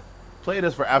deranged. They have played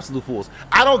us for absolute fools.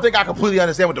 I don't think I completely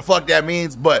understand what the fuck that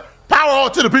means, but power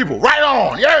on to the people. Right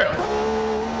on, yeah.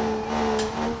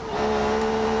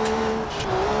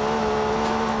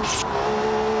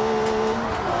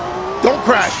 Don't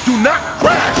crash. Do not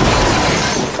crash.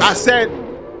 I said,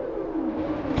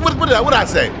 what did I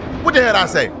say? What the hell did I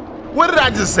say? What did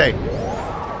I just say?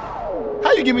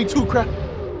 How you give me 2 crash?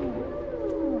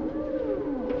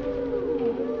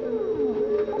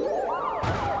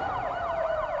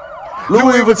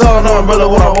 Louis Vuitton umbrella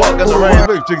when I walk in the rain.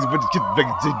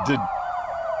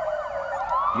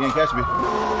 You ain't catch me.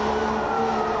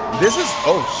 This is,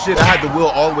 oh shit, I had the wheel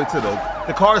all the way to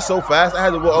the car is so fast, I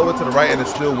had the wheel all the way to the right and it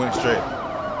still went straight.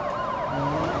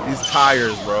 These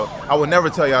tires, bro. I would never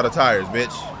tell y'all the tires,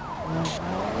 bitch.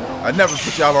 I'd never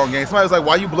put y'all on game. Somebody was like,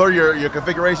 why you blur your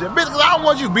configuration? Bitch, because I don't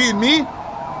want you beating me.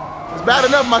 It's bad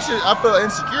enough my shit, I feel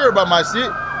insecure about my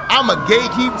shit. I'm a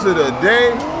gatekeep to the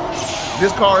day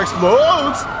this car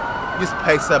explodes. This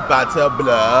pace about to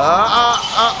blow.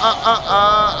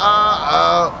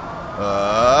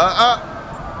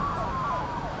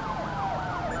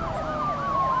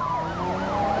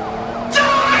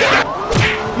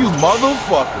 You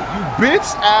motherfucker. You bitch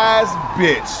ass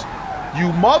bitch.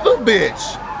 You mother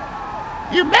bitch.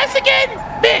 You Mexican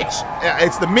bitch.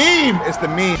 It's the meme. It's the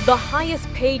meme. The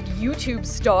highest paid YouTube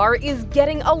star is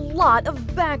getting a lot of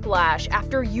backlash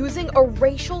after using a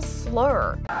racial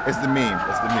slur. It's the meme.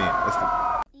 It's the meme. It's the...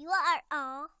 You are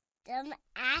all dumb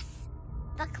ass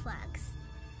fuckfucks.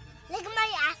 Look at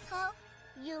my asshole.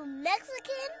 You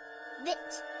Mexican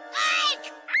bitch.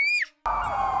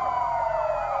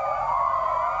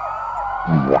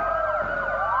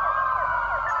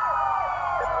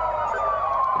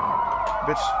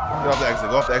 Bitch, get off the exit,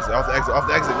 go off the exit, off the exit, off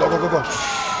the exit, go, go, go, go.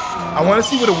 I want to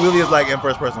see what a wheelie is like in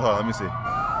first person. Hold on, let me see.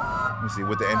 Let me see,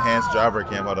 with the enhanced driver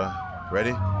cam, hold on.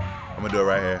 Ready? I'm gonna do it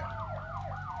right here.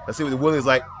 Let's see what the wheelie is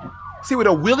like. See what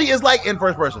a wheelie is like in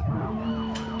first person.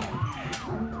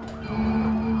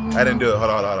 I didn't do it, hold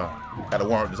on, hold on, hold on. Gotta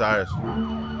warm up the tires.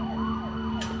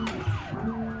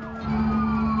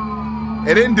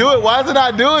 It didn't do it, why is it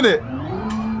not doing it?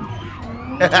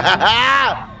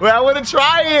 Well, I want to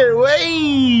try it.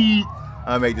 Wait.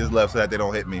 I'll make this left so that they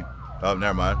don't hit me. Oh,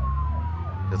 never mind.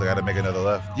 Because I got to make another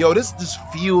left. Yo, this just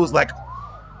feels like,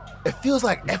 it feels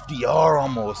like FDR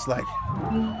almost, like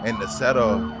in the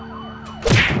setup.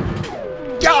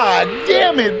 God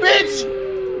damn it,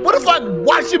 bitch. What if I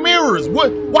watch your mirrors?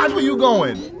 What? Watch where you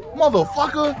going,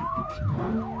 motherfucker.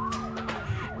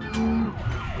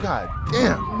 God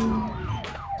damn.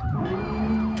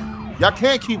 Y'all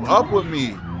can't keep up with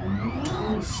me.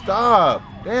 Stop.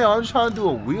 Damn, I'm just trying to do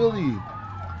a wheelie.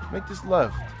 Make this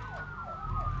left.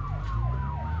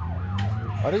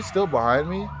 Are they still behind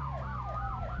me?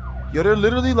 Yo, they're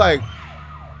literally like,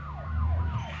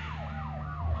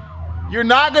 you're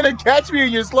not gonna catch me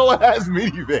in your slow ass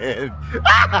minivan.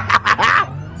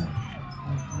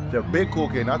 The big cool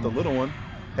kid, not the little one.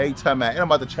 Hey, time out. And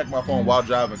I'm about to check my phone while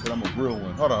driving because I'm a real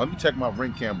one. Hold on, let me check my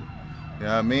ring camera. You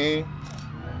know what I mean?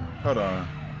 Hold on.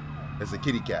 It's a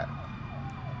kitty cat.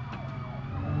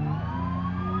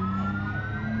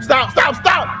 Stop, stop,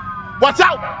 stop! Watch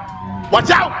out!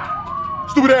 Watch out!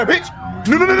 Stupid ass bitch!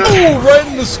 No, no, no, no! Ooh, right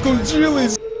in the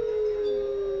scoojilies.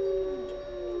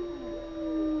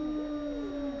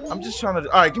 I'm just trying to...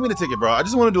 Alright, give me the ticket, bro. I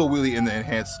just want to do a wheelie in the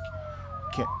enhanced...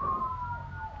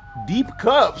 Deep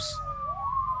cups?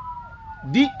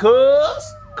 Deep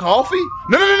cups? Coffee?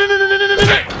 No, no, no, no, no, no, no, no, no,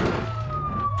 no!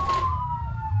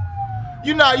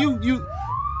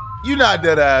 You not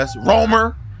dead ass.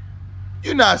 Roamer.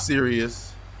 You not serious.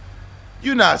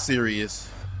 You not serious.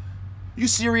 You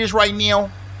serious right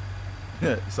now?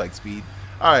 It's like speed.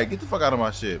 Alright, get the fuck out of my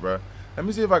shit, bro. Let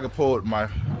me see if I can pull my...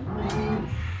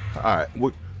 Alright,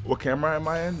 what camera am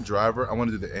I in? Driver. I want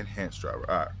to do the enhanced driver.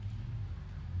 Alright.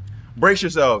 Brace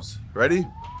yourselves. Ready?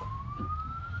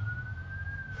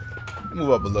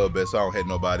 Move up a little bit so I don't hit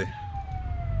nobody.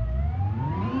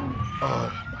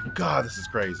 Oh my God, this is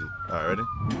crazy. All right, ready?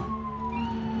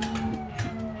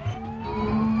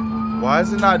 Why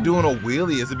is it not doing a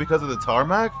wheelie? Is it because of the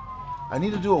tarmac? I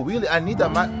need to do a wheelie. I need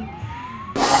that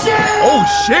Oh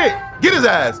shit! Get his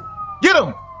ass! Get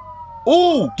him!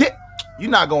 Ooh, get!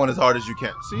 You're not going as hard as you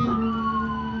can. See?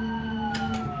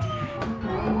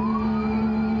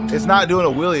 It's not doing a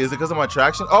wheelie. Is it because of my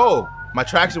traction? Oh, my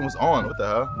traction was on. What the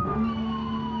hell?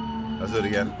 Let's do it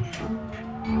again.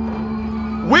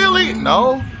 Wheelie?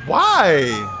 No.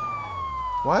 Why?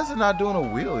 Why is it not doing a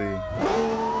wheelie?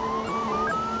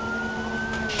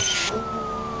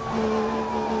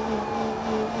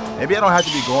 Maybe I don't have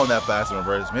to be going that fast in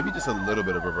reverse. Maybe just a little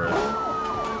bit of reverse.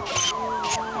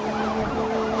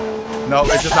 No,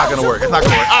 it's just not gonna work. It's not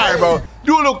gonna work. All right, bro.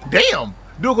 Do a little. Damn.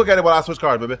 Do a quick edit while I switch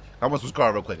cars, baby. I'm gonna switch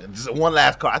cars real quick. Just one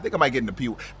last car. I think I might get into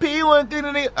P1 thing.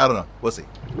 I don't know. We'll see.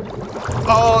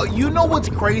 Oh, you know what's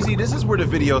crazy? This is where the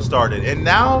video started, and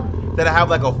now that I have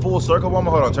like a full circle moment,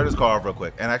 hold on. Turn this car off real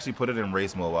quick, and actually put it in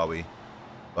race mode while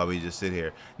we just sit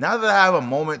here. Now that I have a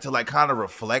moment to like kind of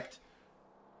reflect.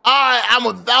 I'm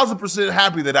 1,000%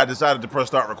 happy that I decided to press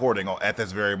start recording at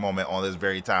this very moment, on this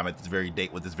very time, at this very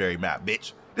date, with this very map,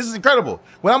 bitch. This is incredible.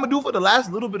 What I'm gonna do for the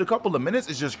last little bit, a couple of minutes,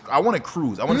 is just, I want to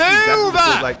cruise. I want to see exactly what it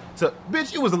feels like to,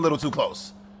 bitch, you was a little too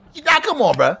close. Come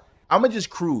on, bruh. I'm gonna just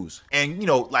cruise and, you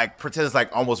know, like pretend it's like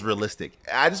almost realistic.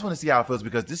 I just want to see how it feels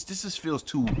because this just feels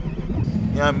too, you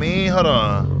know what I mean? Hold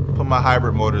on. Put my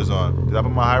hybrid motors on. Did I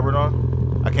put my hybrid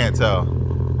on? I can't tell.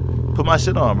 Put my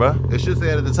shit on, bro. It should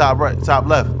say it at the top right, top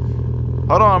left.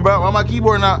 Hold on, bro. Why my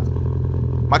keyboard not?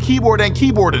 My keyboard ain't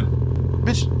keyboarding.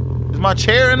 Bitch, is my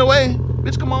chair in the way?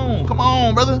 Bitch, come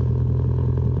on, brother.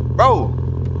 Bro.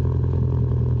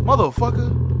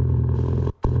 Motherfucker.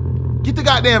 Get the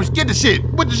goddamn, get the shit.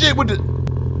 With the shit, with the.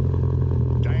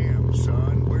 Damn,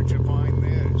 son, where'd you find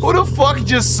this? Who the fuck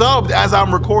just subbed as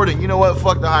I'm recording? You know what?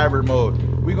 Fuck the hybrid mode.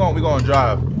 We gonna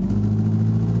drive.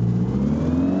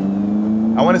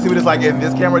 I want to see what it's like in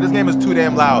this camera. This game is too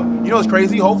damn loud. You know what's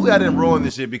crazy? Hopefully I didn't ruin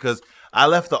this shit because I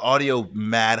left the audio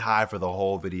mad high for the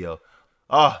whole video.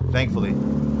 Oh, thankfully.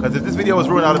 Because if this video was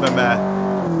ruined, I would have been mad.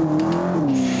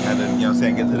 Had to, you know what I'm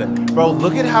saying, get to that. Bro,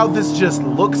 look at how this just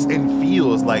looks and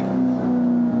feels. Like,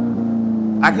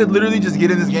 I could literally just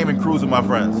get in this game and cruise with my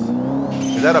friends.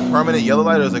 Is that a permanent yellow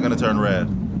light or is it going to turn red?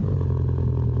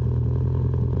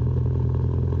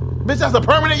 Bitch, that's a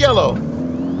permanent yellow.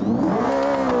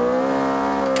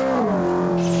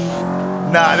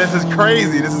 Nah, this is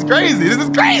crazy. This is crazy. This is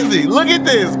crazy. Look at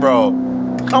this, bro.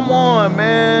 Come on,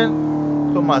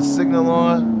 man. Put my signal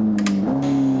on.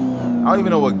 I don't even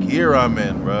know what gear I'm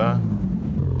in, bro.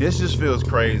 This just feels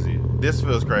crazy. This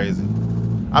feels crazy.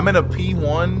 I'm in a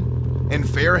P1 in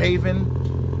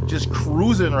Fairhaven, just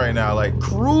cruising right now. Like,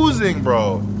 cruising,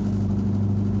 bro.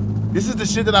 This is the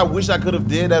shit that I wish I could have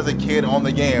did as a kid on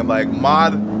the game. Like,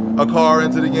 mod a car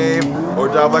into the game or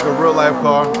drive like a real life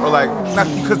car, or like, not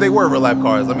because they were real life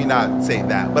cars, let me not say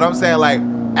that, but I'm saying like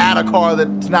add a car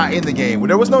that's not in the game.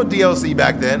 There was no DLC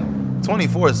back then.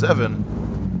 24/7.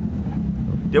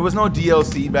 There was no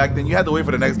DLC back then. You had to wait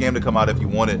for the next game to come out if you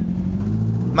wanted.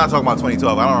 I'm not talking about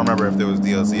 2012. I don't remember if there was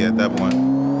DLC at that point.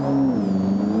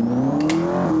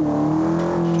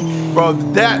 Bro,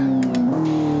 that,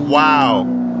 wow.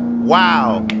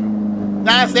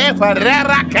 Nah, I said for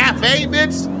Rara Cafe,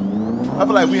 bitch. I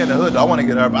feel like we in the hood, though. I want to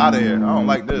get up out of here. I don't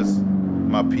like this.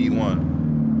 My P1.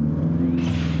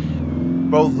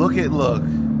 Bro, look.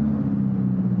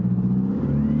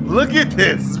 Look at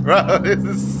this, bro. This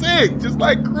is sick. Just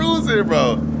like cruising,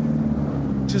 bro.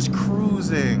 Just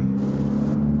cruising.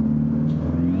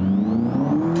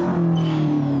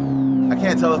 I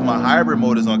can't tell if my hybrid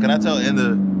mode is on. Can I tell in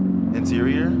the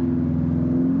interior?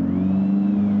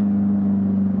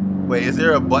 Wait, is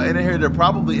there a button in here? There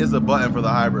probably is a button for the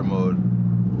hybrid mode.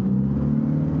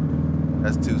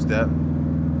 That's two-step.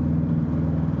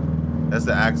 That's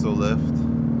the axle lift.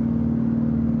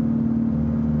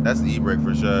 That's the e-brake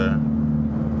for sure.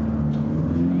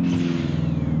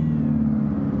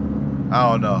 I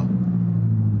don't know.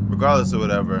 Regardless of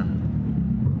whatever.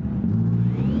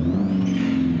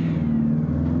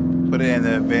 Put it in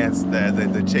the advanced,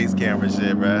 the chase camera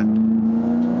shit, bruh.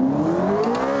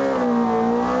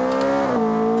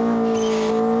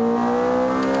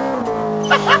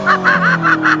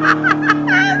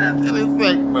 This is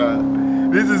sick, bro.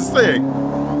 This is sick.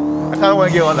 I kind of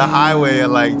want to get on the highway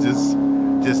and like just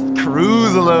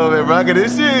cruise a little bit, bro. Cause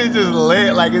this shit is just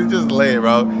lit. Like, it's just lit,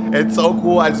 bro. It's so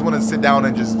cool. I just want to sit down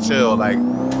and just chill. Like,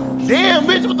 damn,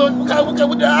 bitch, what the hell?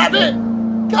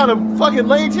 What kind of fucking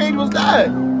lane change was that?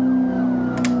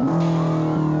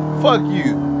 Fuck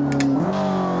you.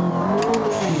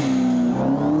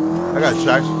 I got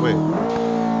traction. Wait.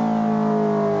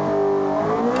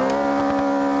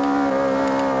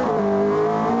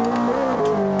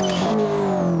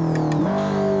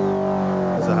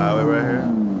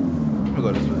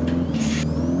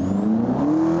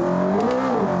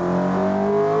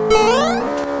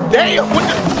 Damn! What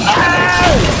the?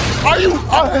 Ah! Are you?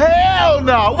 Oh, hell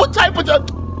no. What type of...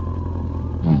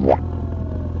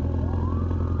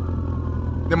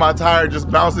 Then my tire just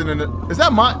bouncing in it. Is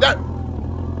that my... That...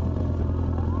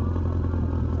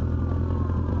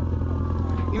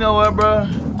 You know what, bro?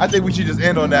 I think we should just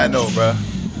end on that note, bro.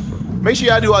 Make sure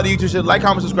y'all do all the YouTube shit. Like,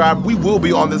 comment, subscribe. We will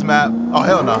be on this map. Oh,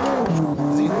 hell no.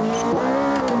 See?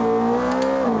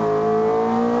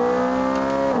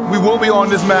 We will be on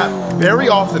this map very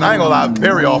often. I ain't gonna lie,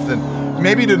 very often.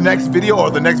 Maybe the next video or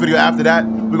the next video after that,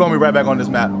 we're gonna be right back on this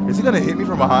map. Is he gonna hit me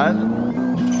from behind?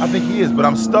 I think he is, but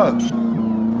I'm stuck.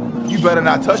 You better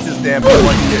not touch this damn thing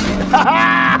when you hit me.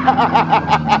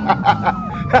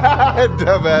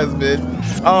 Dumbass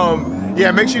bitch.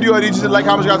 Yeah, make sure you do all these. Just like,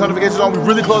 comment, subscribe, notifications on. We're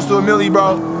really close to 1 million,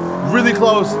 bro. Really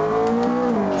close.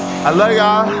 I love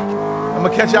y'all. I'm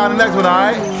gonna catch y'all in the next one, all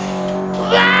right?